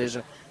that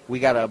decision. We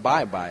got to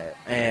abide by it.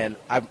 And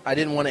I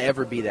didn't want to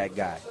ever be that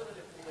guy.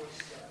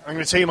 I'm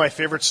going to tell you my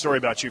favorite story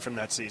about you from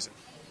that season.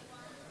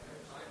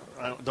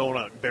 I don't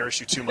want to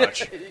embarrass you too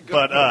much,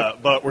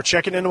 but we're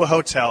checking into a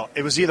hotel.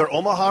 It was either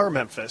Omaha or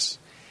Memphis.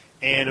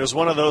 And it was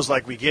one of those,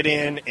 like, we get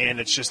in, and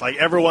it's just like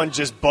everyone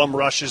just bum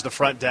rushes the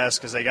front desk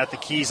because they got the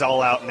keys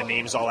all out and the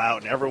names all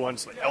out, and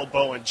everyone's like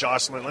elbowing,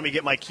 jostling, let me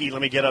get my key, let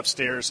me get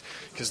upstairs,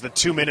 because the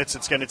 2 minutes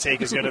it's going to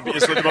take is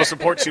the most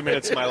important 2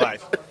 minutes of my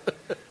life.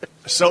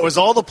 So as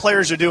all the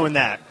players are doing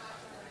that,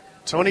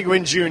 Tony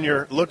Gwynn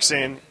Jr. looks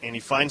in, and he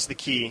finds the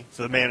key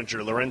for the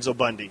manager, Lorenzo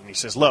Bundy, and he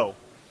says, Lowe,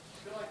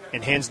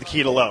 and hands the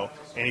key to Lowe.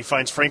 And he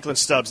finds Franklin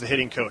Stubbs, the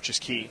hitting coach, his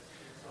key,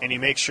 and he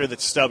makes sure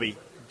that Stubby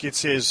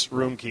gets his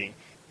room key.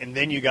 And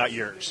then you got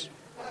yours.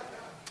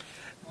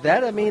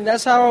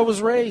 That's how I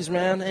was raised,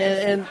 man.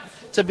 And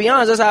to be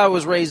honest, that's how I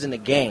was raised in the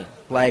game.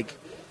 Like,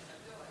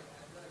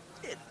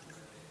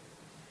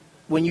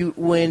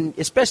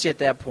 especially at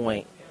that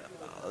point,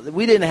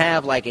 we didn't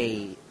have like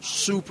a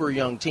super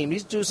young team.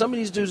 Some of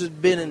these dudes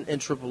had been in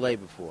AAA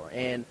before,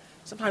 and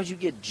sometimes you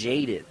get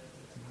jaded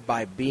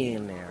by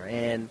being there,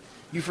 and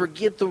you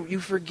forget the I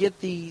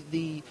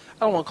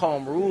don't want to call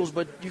them rules,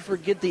 but you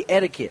forget the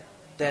etiquette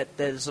that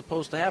is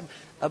supposed to happen.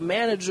 A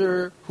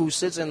manager who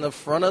sits in the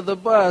front of the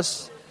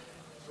bus,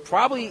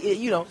 probably,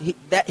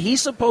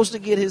 he's supposed to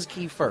get his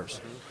key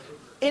first.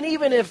 And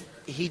even if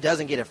he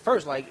doesn't get it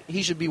first, like,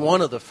 he should be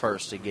one of the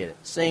first to get it.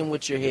 Same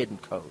with your hitting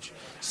coach.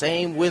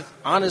 Same with,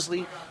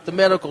 honestly, the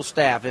medical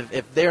staff.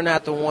 If they're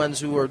not the ones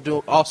who are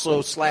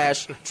also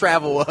 /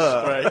 travel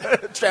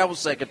travel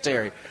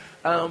secretary.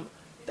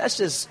 That's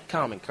just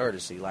common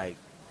courtesy. Like,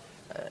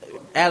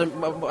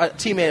 former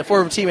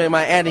teammate of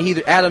mine,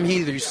 Adam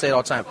Heather used to say it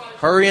all the time,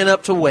 hurrying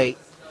up to wait.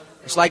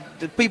 It's like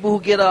the people who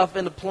get off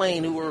in the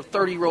plane who are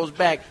 30 rows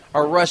back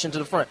are rushing to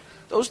the front.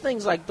 Those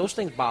things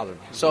bother me.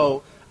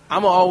 So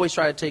I'm going to always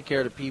try to take care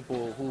of the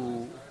people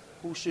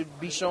who should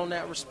be shown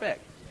that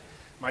respect.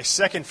 My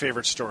second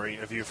favorite story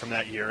of you from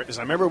that year is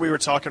I remember we were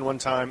talking one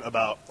time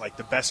about like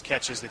the best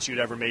catches that you'd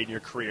ever made in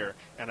your career,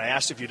 and I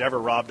asked if you'd ever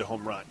robbed a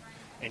home run.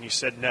 And you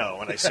said no.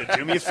 And I said,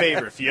 do me a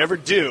favor. If you ever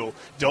do,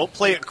 don't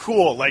play it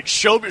cool. Like,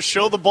 show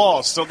the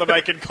ball so that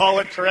I can call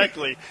it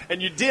correctly.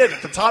 And you did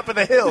at the top of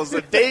the hill. It was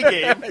a day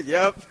game.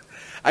 Yep.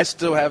 I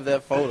still have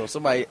that photo.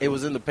 It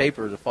was in the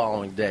paper the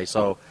following day.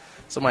 So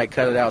somebody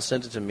cut it out,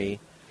 sent it to me.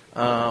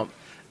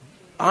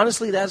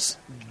 Honestly, that's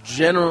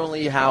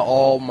generally how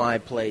all my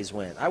plays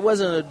went. I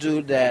wasn't a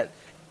dude that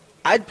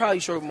 – I'd probably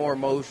show more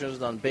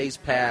emotions on base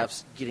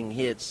paths, getting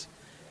hits,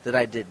 that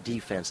I did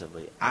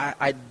defensively.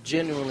 I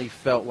genuinely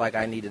felt like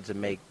I needed to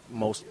make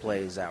most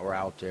plays that were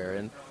out there,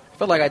 and I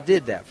felt like I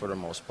did that for the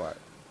most part.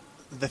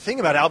 The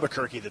thing about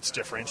Albuquerque that's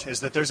different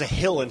is that there's a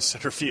hill in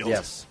center field.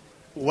 Yes.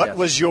 What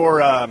was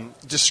your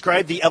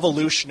describe the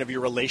evolution of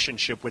your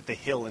relationship with the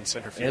hill in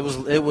center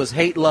field? It was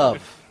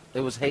hate-love.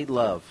 It was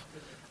hate-love.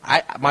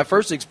 My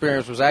first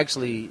experience was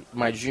actually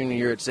my junior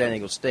year at San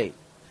Diego State,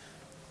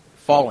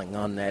 falling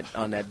on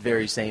that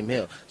very same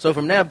hill. So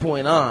from that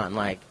point on,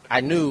 like,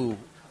 I knew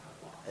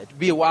It'd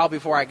be a while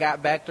before I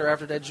got back there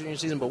after that junior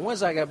season, but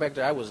once I got back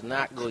there, I was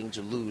not going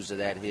to lose to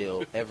that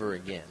hill ever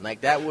again.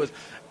 Like, that was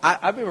 –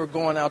 I remember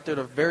going out there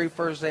the very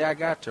first day I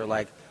got there.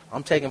 Like,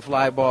 I'm taking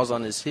fly balls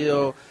on this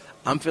hill.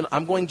 I'm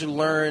going to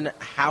learn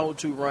how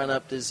to run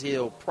up this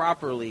hill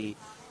properly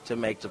to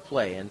make the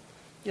play. And,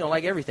 you know,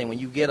 like everything,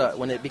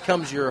 when it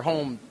becomes your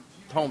home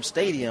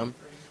stadium,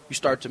 you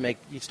start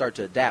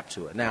to adapt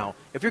to it. Now,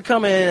 if you're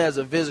coming in as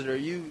a visitor,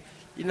 you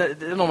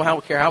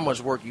don't care how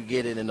much work you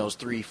get in those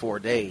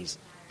 3-4 days.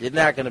 You're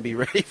not going to be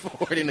ready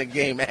for it in a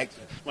game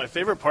action. My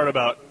favorite part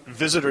about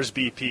Visitors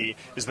BP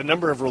is the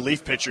number of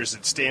relief pitchers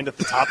that stand at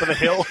the top of the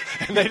hill,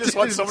 and they just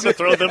want someone to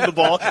throw them the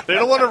ball. They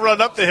don't want to run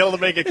up the hill to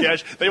make a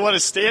catch. They want to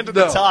stand at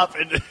the top.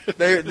 And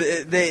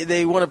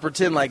they want to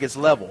pretend like it's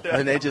level,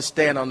 and they just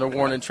stand on the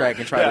warning track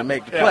and try to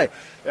make the play.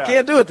 Yeah.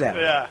 Can't do it that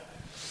way. Yeah.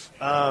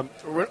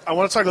 I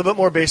want to talk a little bit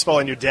more baseball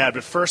and your dad,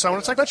 but first I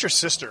want to talk about your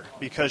sister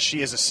because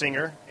she is a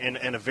singer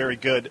and a very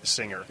good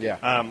singer.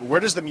 Yeah. Where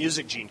does the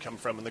music gene come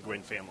from in the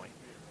Gwynn family?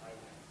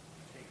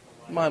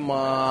 My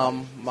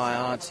mom,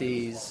 my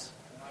aunties,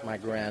 my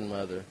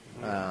grandmother,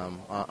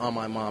 on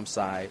my mom's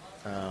side.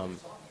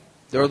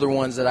 They're the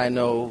ones that I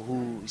know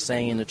who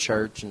sang in the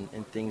church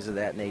and things of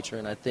that nature.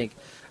 And I think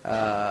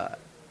my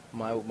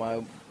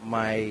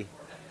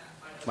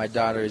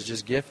daughter is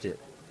just gifted.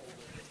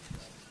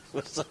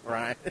 What's up,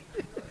 Ryan?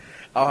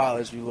 I'll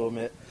holler at you a little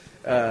bit.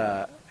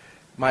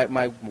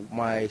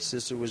 My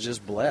sister was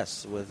just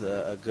blessed with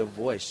a good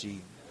voice.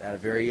 She, at a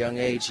very young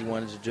age, she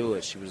wanted to do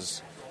it. She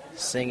was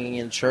singing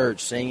in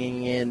church,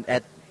 singing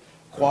at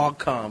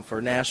Qualcomm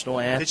for national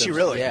anthems. Did she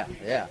really?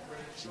 Yeah.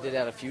 She did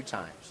that a few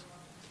times.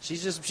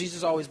 She's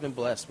just always been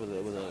blessed with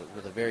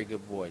a very good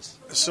voice.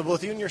 So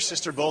both you and your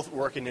sister both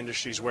work in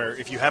industries where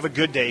if you have a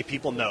good day,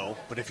 people know,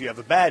 but if you have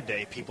a bad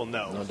day, people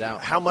know. No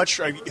doubt. How much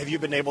have you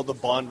been able to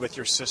bond with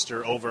your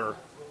sister over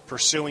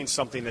pursuing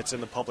something that's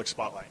in the public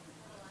spotlight?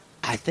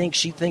 I think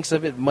she thinks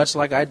of it much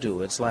like I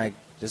do. It's like,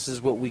 this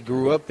is what we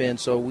grew up in,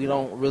 so we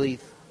don't really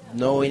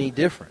know any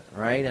different,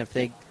 right? I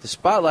think the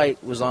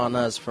spotlight was on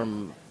us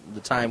from the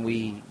time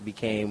we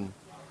became,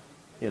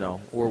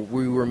 or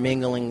we were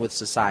mingling with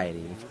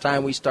society. The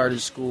time we started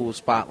school,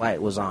 spotlight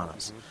was on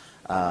us.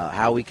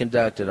 How we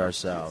conducted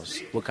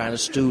ourselves, what kind of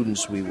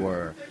students we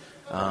were,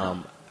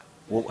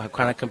 what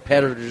kind of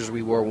competitors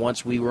we were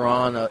once we were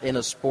in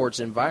a sports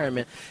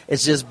environment.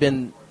 It's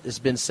been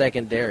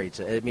secondary.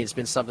 It's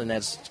been something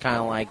that's kind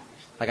of like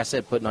I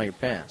said, putting on your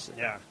pants.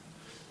 Yeah.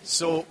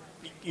 So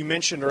you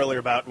mentioned earlier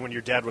about when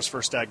your dad was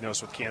first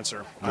diagnosed with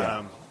cancer.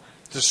 Yeah.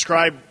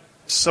 Describe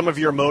some of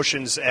your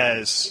emotions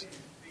as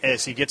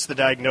he gets the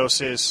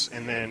diagnosis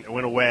and then it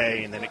went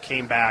away and then it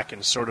came back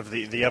and sort of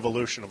the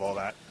evolution of all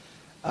that.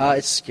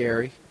 It's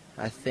scary.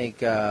 I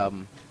think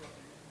in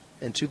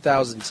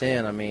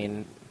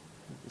 2010,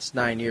 it's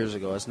 9 years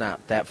ago. It's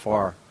not that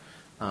far.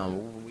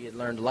 We had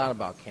learned a lot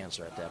about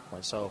cancer at that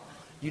point. So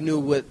you knew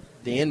what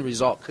the end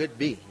result could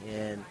be.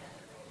 And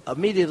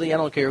immediately, I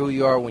don't care who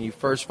you are, when you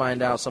first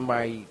find out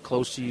somebody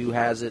close to you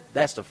has it,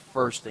 that's the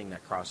first thing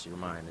that crosses your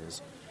mind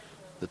is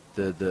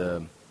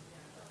the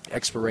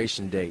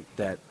expiration date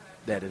that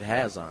it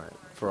has on it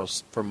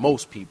for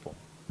most people.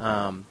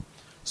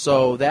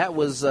 So that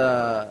was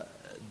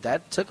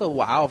that took a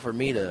while for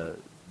me to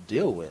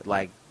deal with.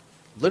 Like,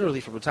 literally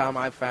from the time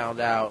I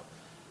found out,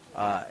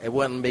 it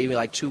wasn't maybe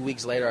like 2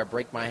 weeks later I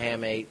break my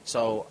hamate.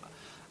 So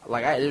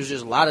there was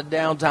just a lot of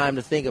downtime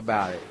to think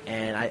about it.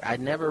 And I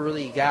never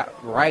really got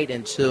right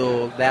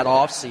until that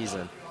off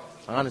season,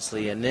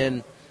 honestly. And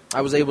then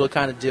I was able to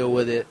kind of deal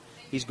with it.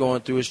 He's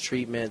going through his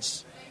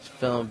treatments,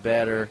 feeling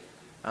better.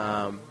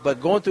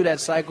 But going through that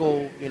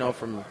cycle,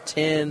 from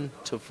 10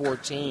 to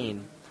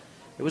 14,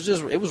 it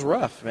was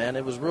rough, man.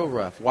 It was real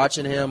rough.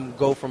 Watching him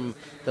go from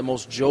the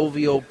most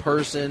jovial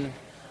person,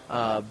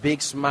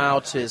 big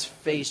smile, to his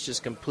face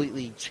just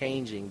completely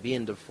changing,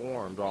 being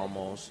deformed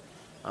almost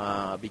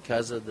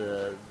because of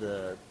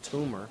the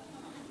tumor.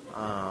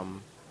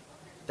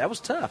 That was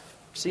tough.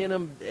 Seeing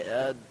him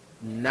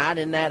not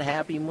in that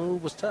happy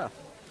mood was tough.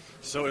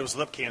 So it was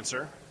lip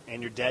cancer,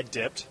 and your dad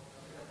dipped.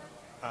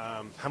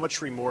 How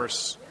much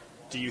remorse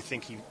do you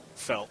think he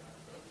felt?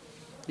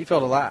 He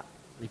felt a lot.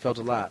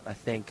 I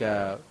think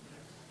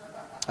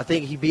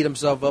he beat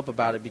himself up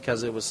about it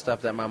because it was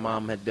stuff that my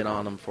mom had been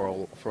on him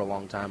for a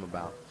long time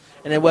about.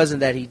 And it wasn't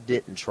that he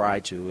didn't try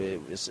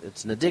to.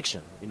 It's an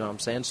addiction, you know what I'm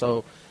saying?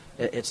 So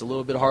it's a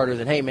little bit harder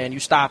than, hey, man, you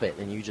stop it,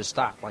 and you just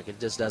stop. Like, it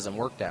just doesn't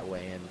work that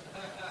way. And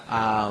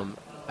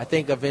I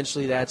think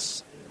eventually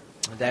that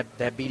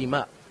beat him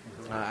up.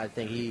 I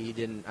think he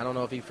didn't – I don't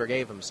know if he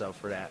forgave himself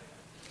for that.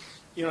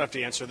 You don't have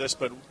to answer this,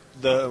 but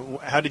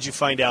how did you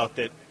find out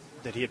that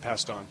he had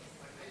passed on?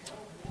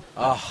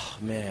 Oh,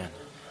 man.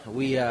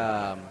 We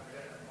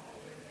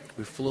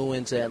flew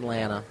into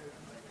Atlanta.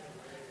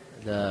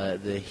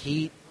 The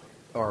Heat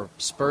or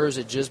Spurs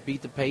had just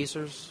beat the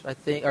Pacers, I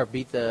think, or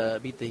beat the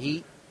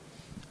Heat.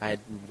 I had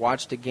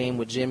watched a game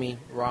with Jimmy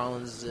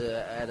Rollins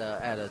at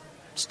a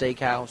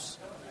steakhouse.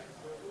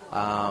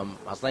 I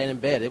was laying in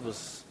bed. It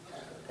was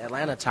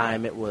Atlanta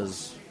time. It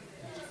was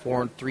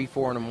 4 in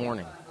the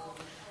morning.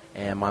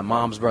 And my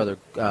mom's brother,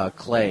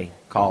 Clay,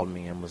 called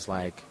me and was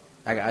like,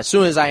 as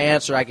soon as I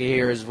answered, I could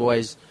hear his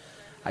voice.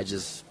 I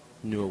just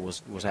knew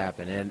it was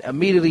happening. And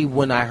immediately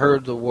when I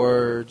heard the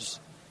words,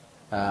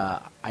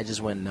 I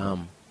just went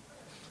numb.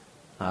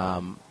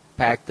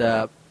 Packed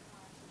up,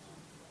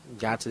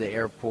 got to the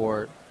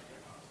airport.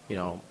 You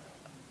know,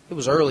 it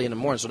was early in the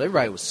morning, so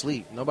everybody was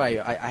asleep.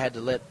 I had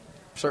to let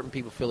certain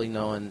people Philly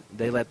know, and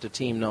they let the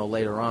team know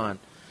later on.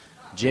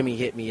 Jimmy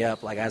hit me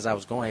up, like, as I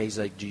was going. He's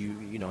like,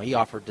 he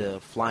offered to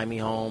fly me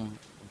home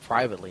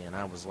privately, and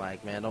I was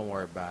like, man, don't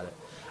worry about it.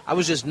 I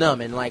was just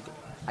numb, and, like,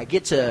 I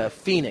get to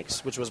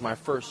Phoenix, which was my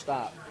first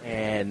stop,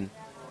 and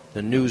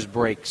the news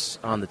breaks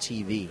on the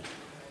TV,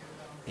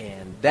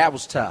 and that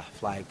was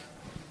tough. Like,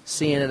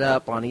 seeing it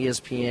up on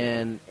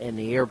ESPN in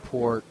the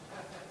airport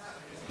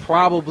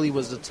probably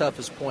was the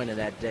toughest point of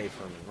that day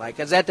for me. Like,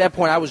 because at that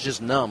point, I was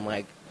just numb,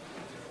 like,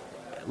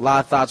 a lot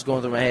of thoughts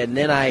going through my head, and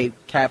then I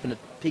happen to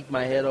peek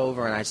my head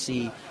over and I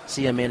see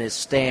him in his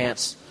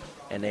stance,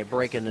 and they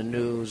breaking the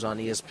news on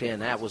ESPN.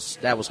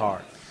 That was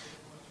hard.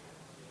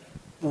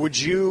 Would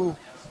you,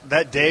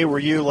 that day, were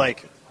you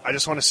like, I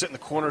just want to sit in the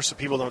corner so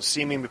people don't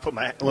see me and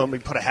let me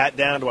put a hat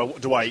down?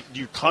 Do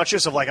you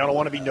conscious of, like, I don't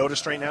want to be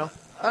noticed right now?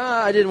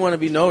 I didn't want to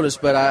be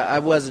noticed, but I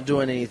wasn't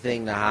doing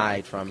anything to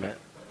hide from it.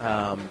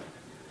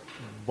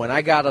 When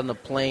I got on the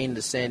plane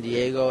to San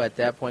Diego at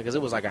that point, because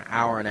it was like an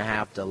hour and a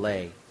half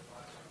delay,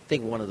 I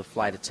think one of the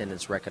flight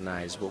attendants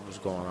recognized what was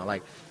going on.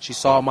 Like, she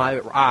saw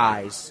my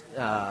eyes.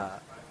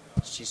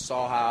 She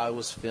saw how I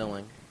was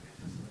feeling.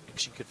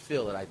 She could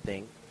feel it, I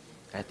think.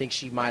 I think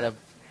she might have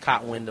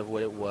caught wind of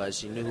what it was.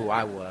 She knew who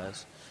I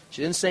was.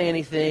 She didn't say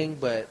anything,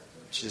 but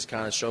she just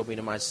kind of showed me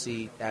to my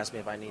seat, asked me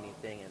if I need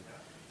anything,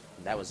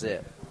 and that was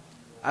it.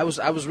 I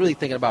was really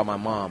thinking about my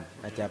mom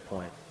at that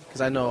point,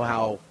 because I know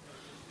how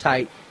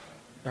tight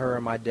her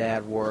and my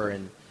dad were,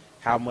 and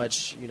how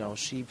much,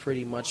 she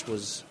pretty much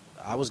was.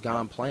 I was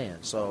gone playing,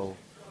 so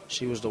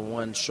she was the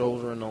one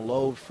shouldering the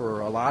load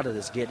for a lot of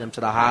this, getting him to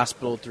the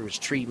hospital through his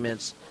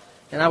treatments,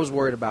 and I was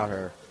worried about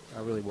her. I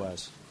really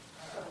was.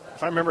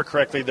 If I remember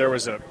correctly, there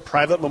was a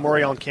private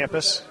memorial on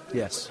campus.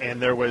 Yes.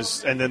 And then there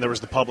was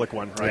the public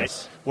one, right?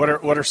 Yes. What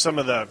are some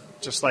of the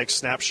just like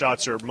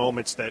snapshots or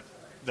moments that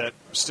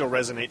still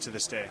resonate to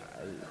this day?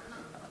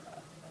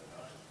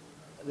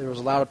 There was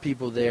a lot of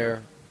people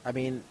there. I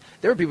mean,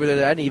 there were people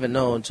that I didn't even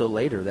know until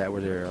later that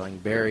were there.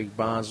 Like Barry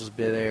Bonds was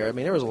there. I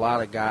mean, there was a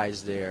lot of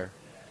guys there.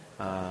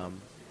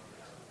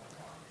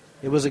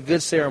 It was a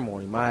good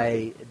ceremony.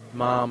 My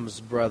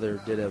mom's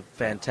brother did a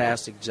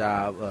fantastic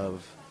job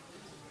of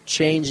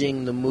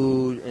changing the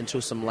mood into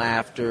some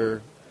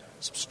laughter,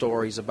 some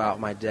stories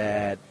about my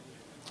dad.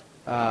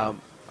 I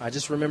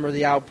just remember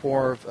the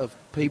outpour of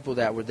people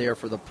that were there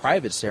for the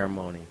private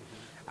ceremony.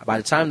 By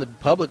the time the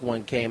public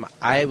one came,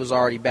 I was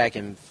already back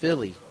in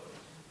Philly.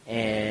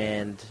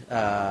 And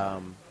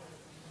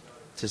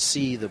to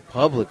see the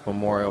public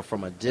memorial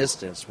from a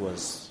distance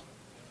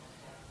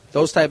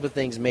those type of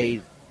things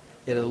made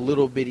it a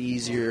little bit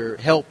easier,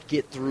 helped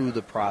get through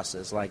the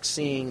process, like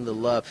seeing the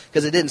love,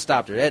 because it didn't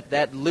stop there.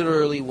 That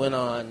literally went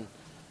on,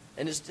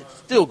 and it's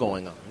still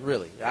going on,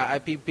 really.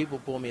 People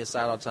pull me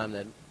aside all the time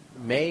that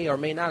may or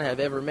may not have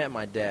ever met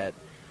my dad,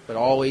 but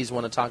always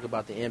want to talk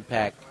about the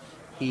impact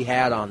he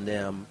had on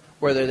them,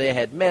 whether they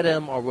had met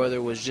him or whether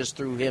it was just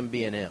through him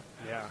being him.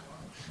 Yeah.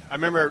 I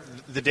remember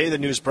the day the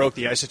news broke,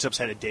 the Isotopes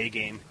had a day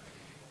game,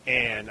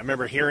 and I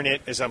remember hearing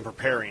it as I'm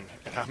preparing,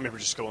 and I remember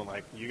just going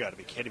like, "You got to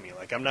be kidding me!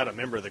 Like, I'm not a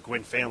member of the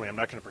Gwynn family. I'm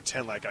not going to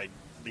pretend like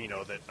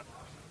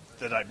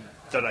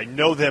that I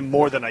know them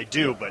more than I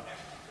do." But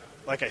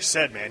like I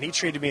said, man, he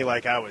treated me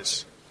like I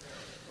was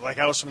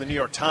from the New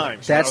York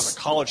Times. When I was a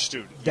college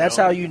student. That's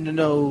how you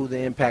know the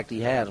impact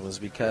he had, was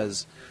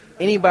because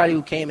anybody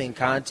who came in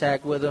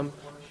contact with him,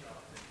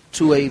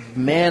 to a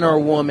man or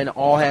woman,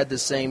 all had the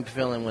same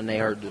feeling when they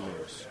heard the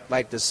news.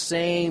 Like the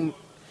same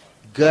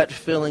gut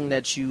feeling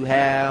that you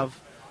have,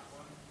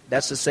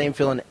 that's the same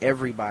feeling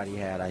everybody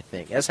had, I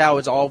think. That's how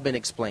it's all been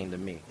explained to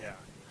me. Yeah.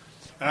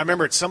 And I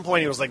remember at some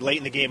point it was like late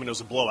in the game and it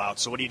was a blowout.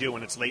 So what do you do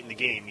when it's late in the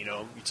game?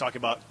 You talk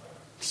about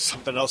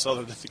something else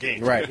other than the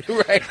game. Right.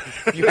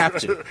 You have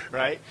to.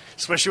 Right?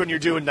 Especially when you're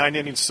doing 9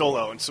 innings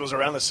solo. And so it was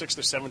around the 6th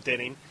or 7th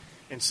inning.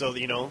 And so,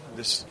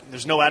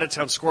 there's no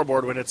out-of-town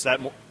scoreboard when it's that.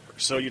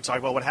 So you talk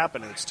about what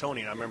happened, and it's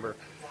Tony. And I remember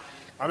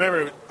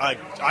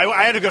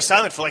I had to go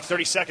silent for like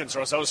 30 seconds, or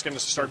else I was going to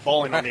start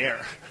bawling on the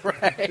air.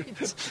 Right.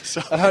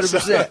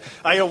 100%.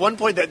 At one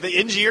point,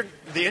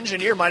 the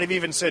engineer might have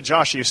even said,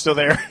 "Josh, are you still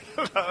there?"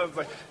 I was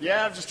like,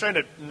 "Yeah, I'm just trying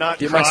to not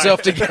get cry.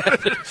 myself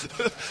together."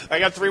 I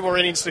got 3 more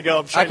innings to go.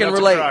 I'm trying I can not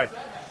relate. to cry.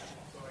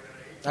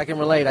 I can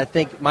relate. I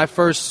think my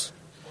first.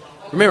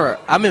 Remember,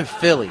 I'm in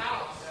Philly.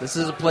 This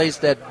is a place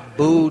that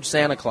booed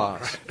Santa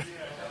Claus.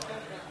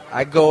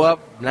 I go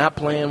up, not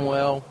playing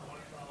well.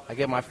 I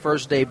get my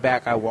first day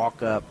back. I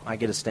walk up. I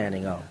get a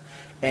standing O.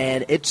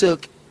 And it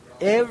took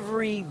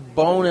every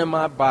bone in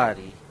my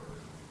body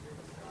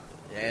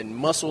and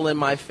muscle in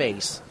my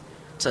face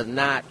to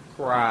not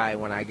cry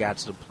when I got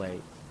to the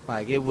plate.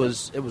 Like, it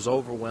was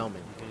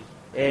overwhelming.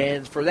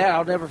 And for that,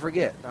 I'll never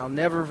forget. I'll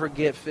never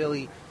forget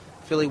Philly.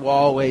 Philly will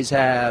always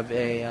have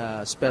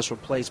a special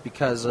place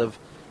because of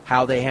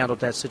how they handled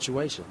that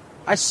situation.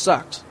 I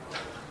sucked.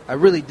 I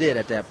really did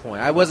at that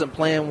point. I wasn't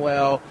playing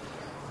well,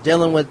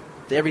 dealing with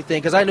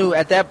everything, because I knew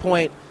at that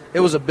point it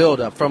was a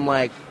build-up from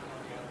like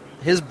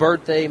his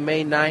birthday,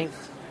 May 9th,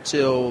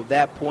 till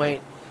that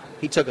point.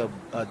 He took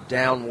a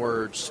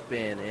downward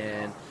spin,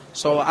 and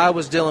so I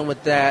was dealing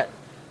with that.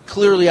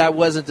 Clearly, I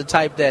wasn't the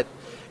type that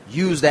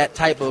used that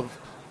type of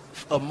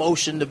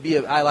emotion to be.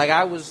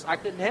 I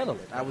couldn't handle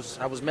it. I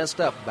was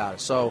messed up about it.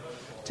 So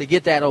to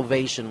get that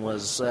ovation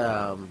was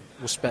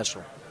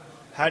special.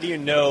 How do you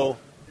know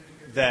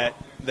that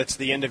that's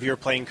the end of your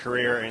playing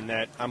career and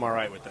that I'm all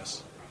right with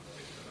this?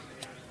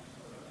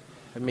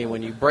 I mean,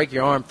 when you break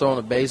your arm throwing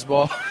a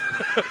baseball.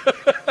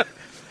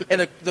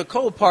 And the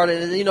cold part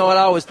is, you know what,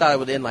 I always thought it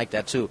would end like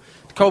that too.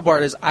 The cold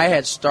part is I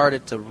had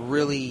started to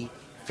really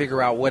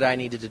figure out what I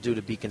needed to do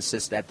to be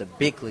consistent at the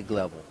big league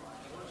level.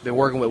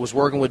 Was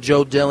working with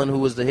Joe Dillon, who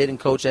was the hitting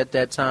coach at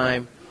that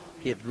time.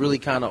 He had really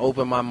kind of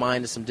opened my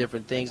mind to some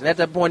different things. And at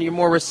that point, you're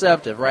more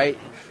receptive, right?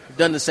 You've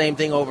done the same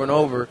thing over and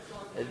over.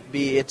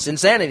 It's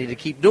insanity to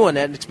keep doing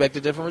that and expect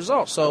a different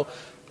result. So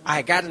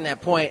I got in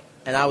that point,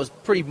 and I was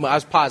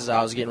positive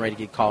I was getting ready to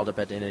get called up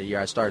at the end of the year.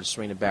 I started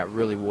swinging the bat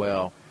really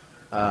well.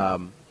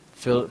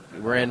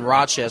 We're in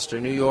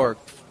Rochester, New York.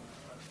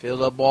 Feel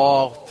the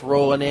ball,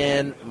 throw it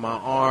in. My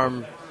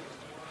arm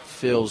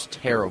feels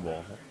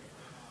terrible.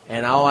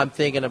 And all I'm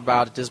thinking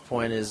about at this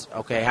point is,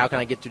 okay, how can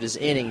I get through this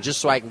inning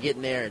just so I can get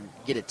in there and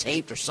get it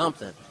taped or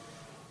something?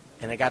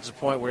 And I got to the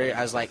point where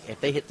I was like, if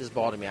they hit this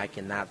ball to me, I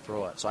cannot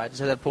throw it. So I just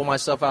had to pull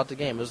myself out the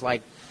game. It was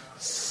like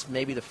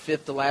maybe the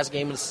fifth to last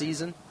game of the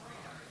season.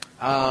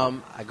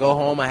 I go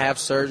home, I have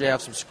surgery, I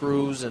have some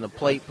screws and a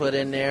plate put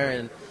in there,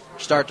 and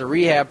start the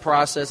rehab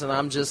process, and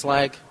I'm just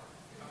like,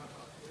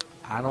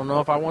 I don't know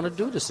if I want to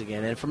do this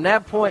again. And from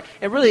that point,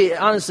 and really,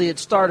 honestly, it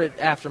started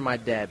after my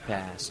dad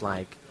passed.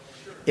 Like,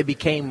 it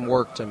became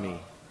work to me.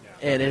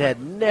 And it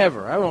had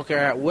never, I don't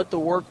care what the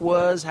work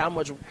was, how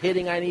much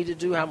hitting I needed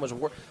to do, how much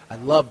work, I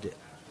loved it.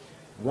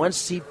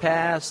 Once he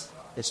passed,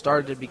 it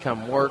started to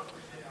become work,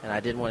 and I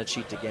didn't want to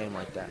cheat the game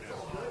like that.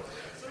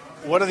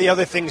 What are the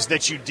other things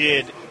that you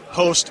did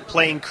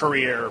post-playing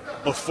career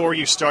before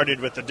you started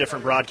with the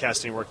different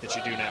broadcasting work that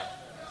you do now?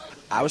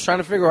 I was trying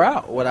to figure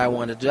out what I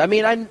wanted to do. I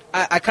mean,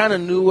 I kind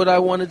of knew what I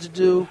wanted to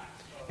do.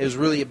 It was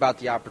really about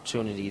the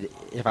opportunity,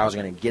 if I was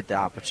going to get the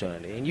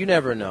opportunity. And you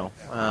never know.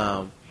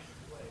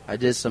 I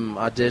did some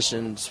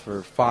auditions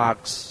for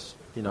Fox,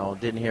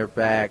 didn't hear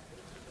back.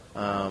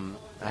 I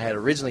had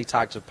originally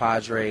talked to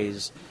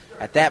Padres.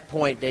 At that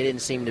point, they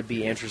didn't seem to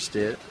be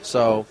interested.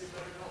 So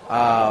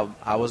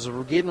I was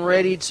getting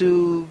ready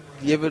to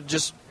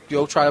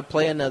go try to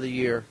play another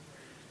year.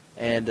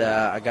 And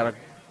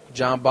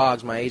John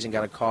Boggs, my agent,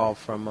 got a call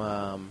from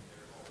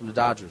the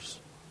Dodgers.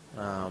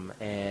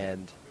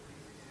 And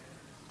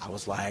I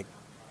was like,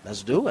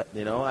 let's do it.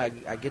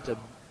 I get to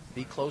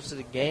be close to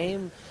the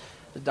game.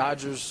 The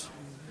Dodgers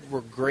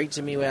were great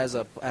to me as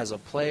a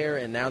player,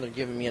 and now they're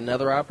giving me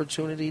another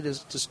opportunity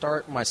to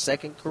start my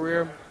second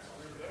career.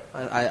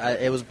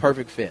 It was a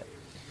perfect fit.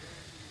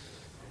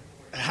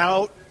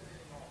 How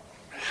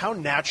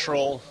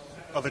natural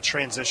of a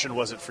transition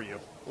was it for you?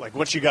 Like,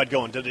 once you got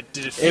going, did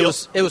it feel?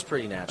 It was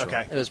pretty natural.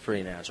 Okay. It was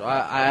pretty natural.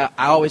 I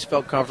always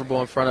felt comfortable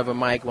in front of a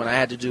mic when I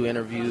had to do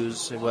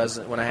interviews. It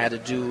wasn't when I had to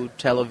do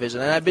television,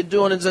 and I've been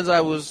doing it since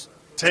I was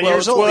 10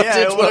 years old.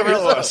 12 whatever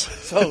it was.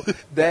 So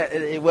that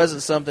it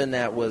wasn't something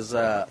that was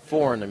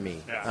foreign to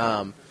me.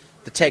 Yeah.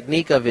 The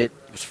technique of it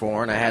was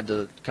foreign. I had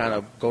to kind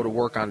of go to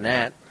work on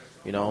that.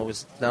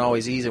 It's not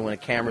always easy when a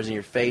camera's in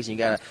your face and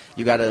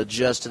you gotta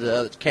adjust to the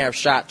other camera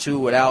shot too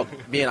without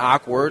being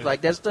awkward. Like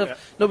that stuff. Yeah.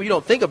 No, but you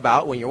don't think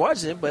about when you're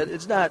watching it. But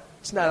it's not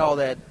all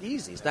that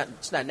easy. It's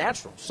not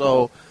natural.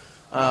 So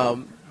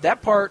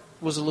that part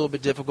was a little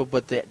bit difficult,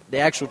 but the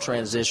actual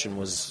transition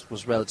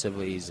was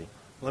relatively easy.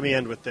 Let me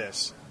end with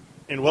this.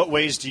 In what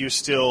ways do you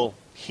still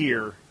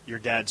hear your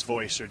dad's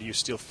voice, or do you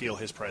still feel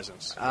his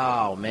presence?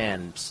 Oh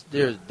man,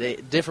 there's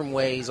different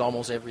ways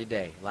almost every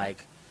day.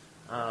 Like.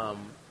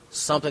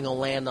 Something will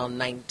land on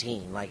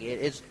 19. Like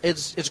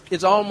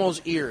it's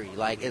almost eerie.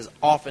 Like as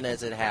often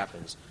as it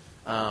happens.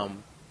 I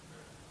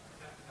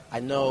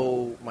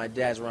know my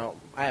dad's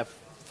around. I have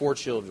 4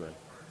 children.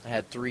 I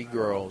had 3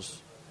 girls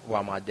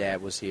while my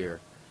dad was here.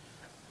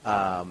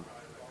 I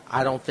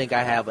don't think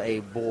I have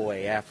a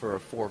boy after a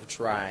 4th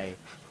try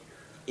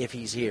if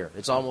he's here.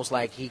 It's almost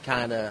like he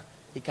kind of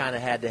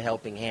had the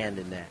helping hand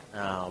in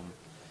that.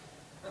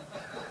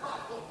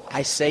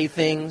 I say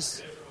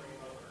things.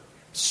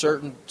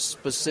 Certain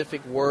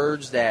specific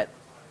words that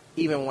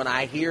even when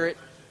I hear it,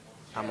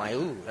 I'm like,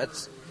 ooh,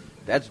 that's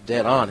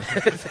dead on.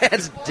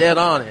 That's dead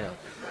on him.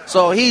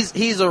 So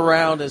he's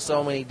around in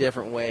so many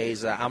different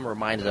ways. I'm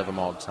reminded of him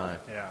all the time.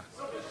 Yeah.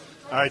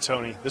 All right,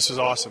 Tony. This was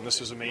awesome. This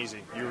was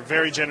amazing. You were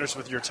very generous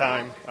with your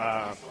time.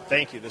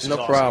 Thank you. This was awesome.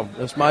 No problem.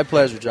 It's my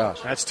pleasure,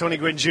 Josh. That's Tony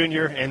Gwynn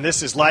Jr., and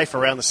this is Life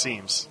Around the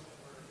Seams.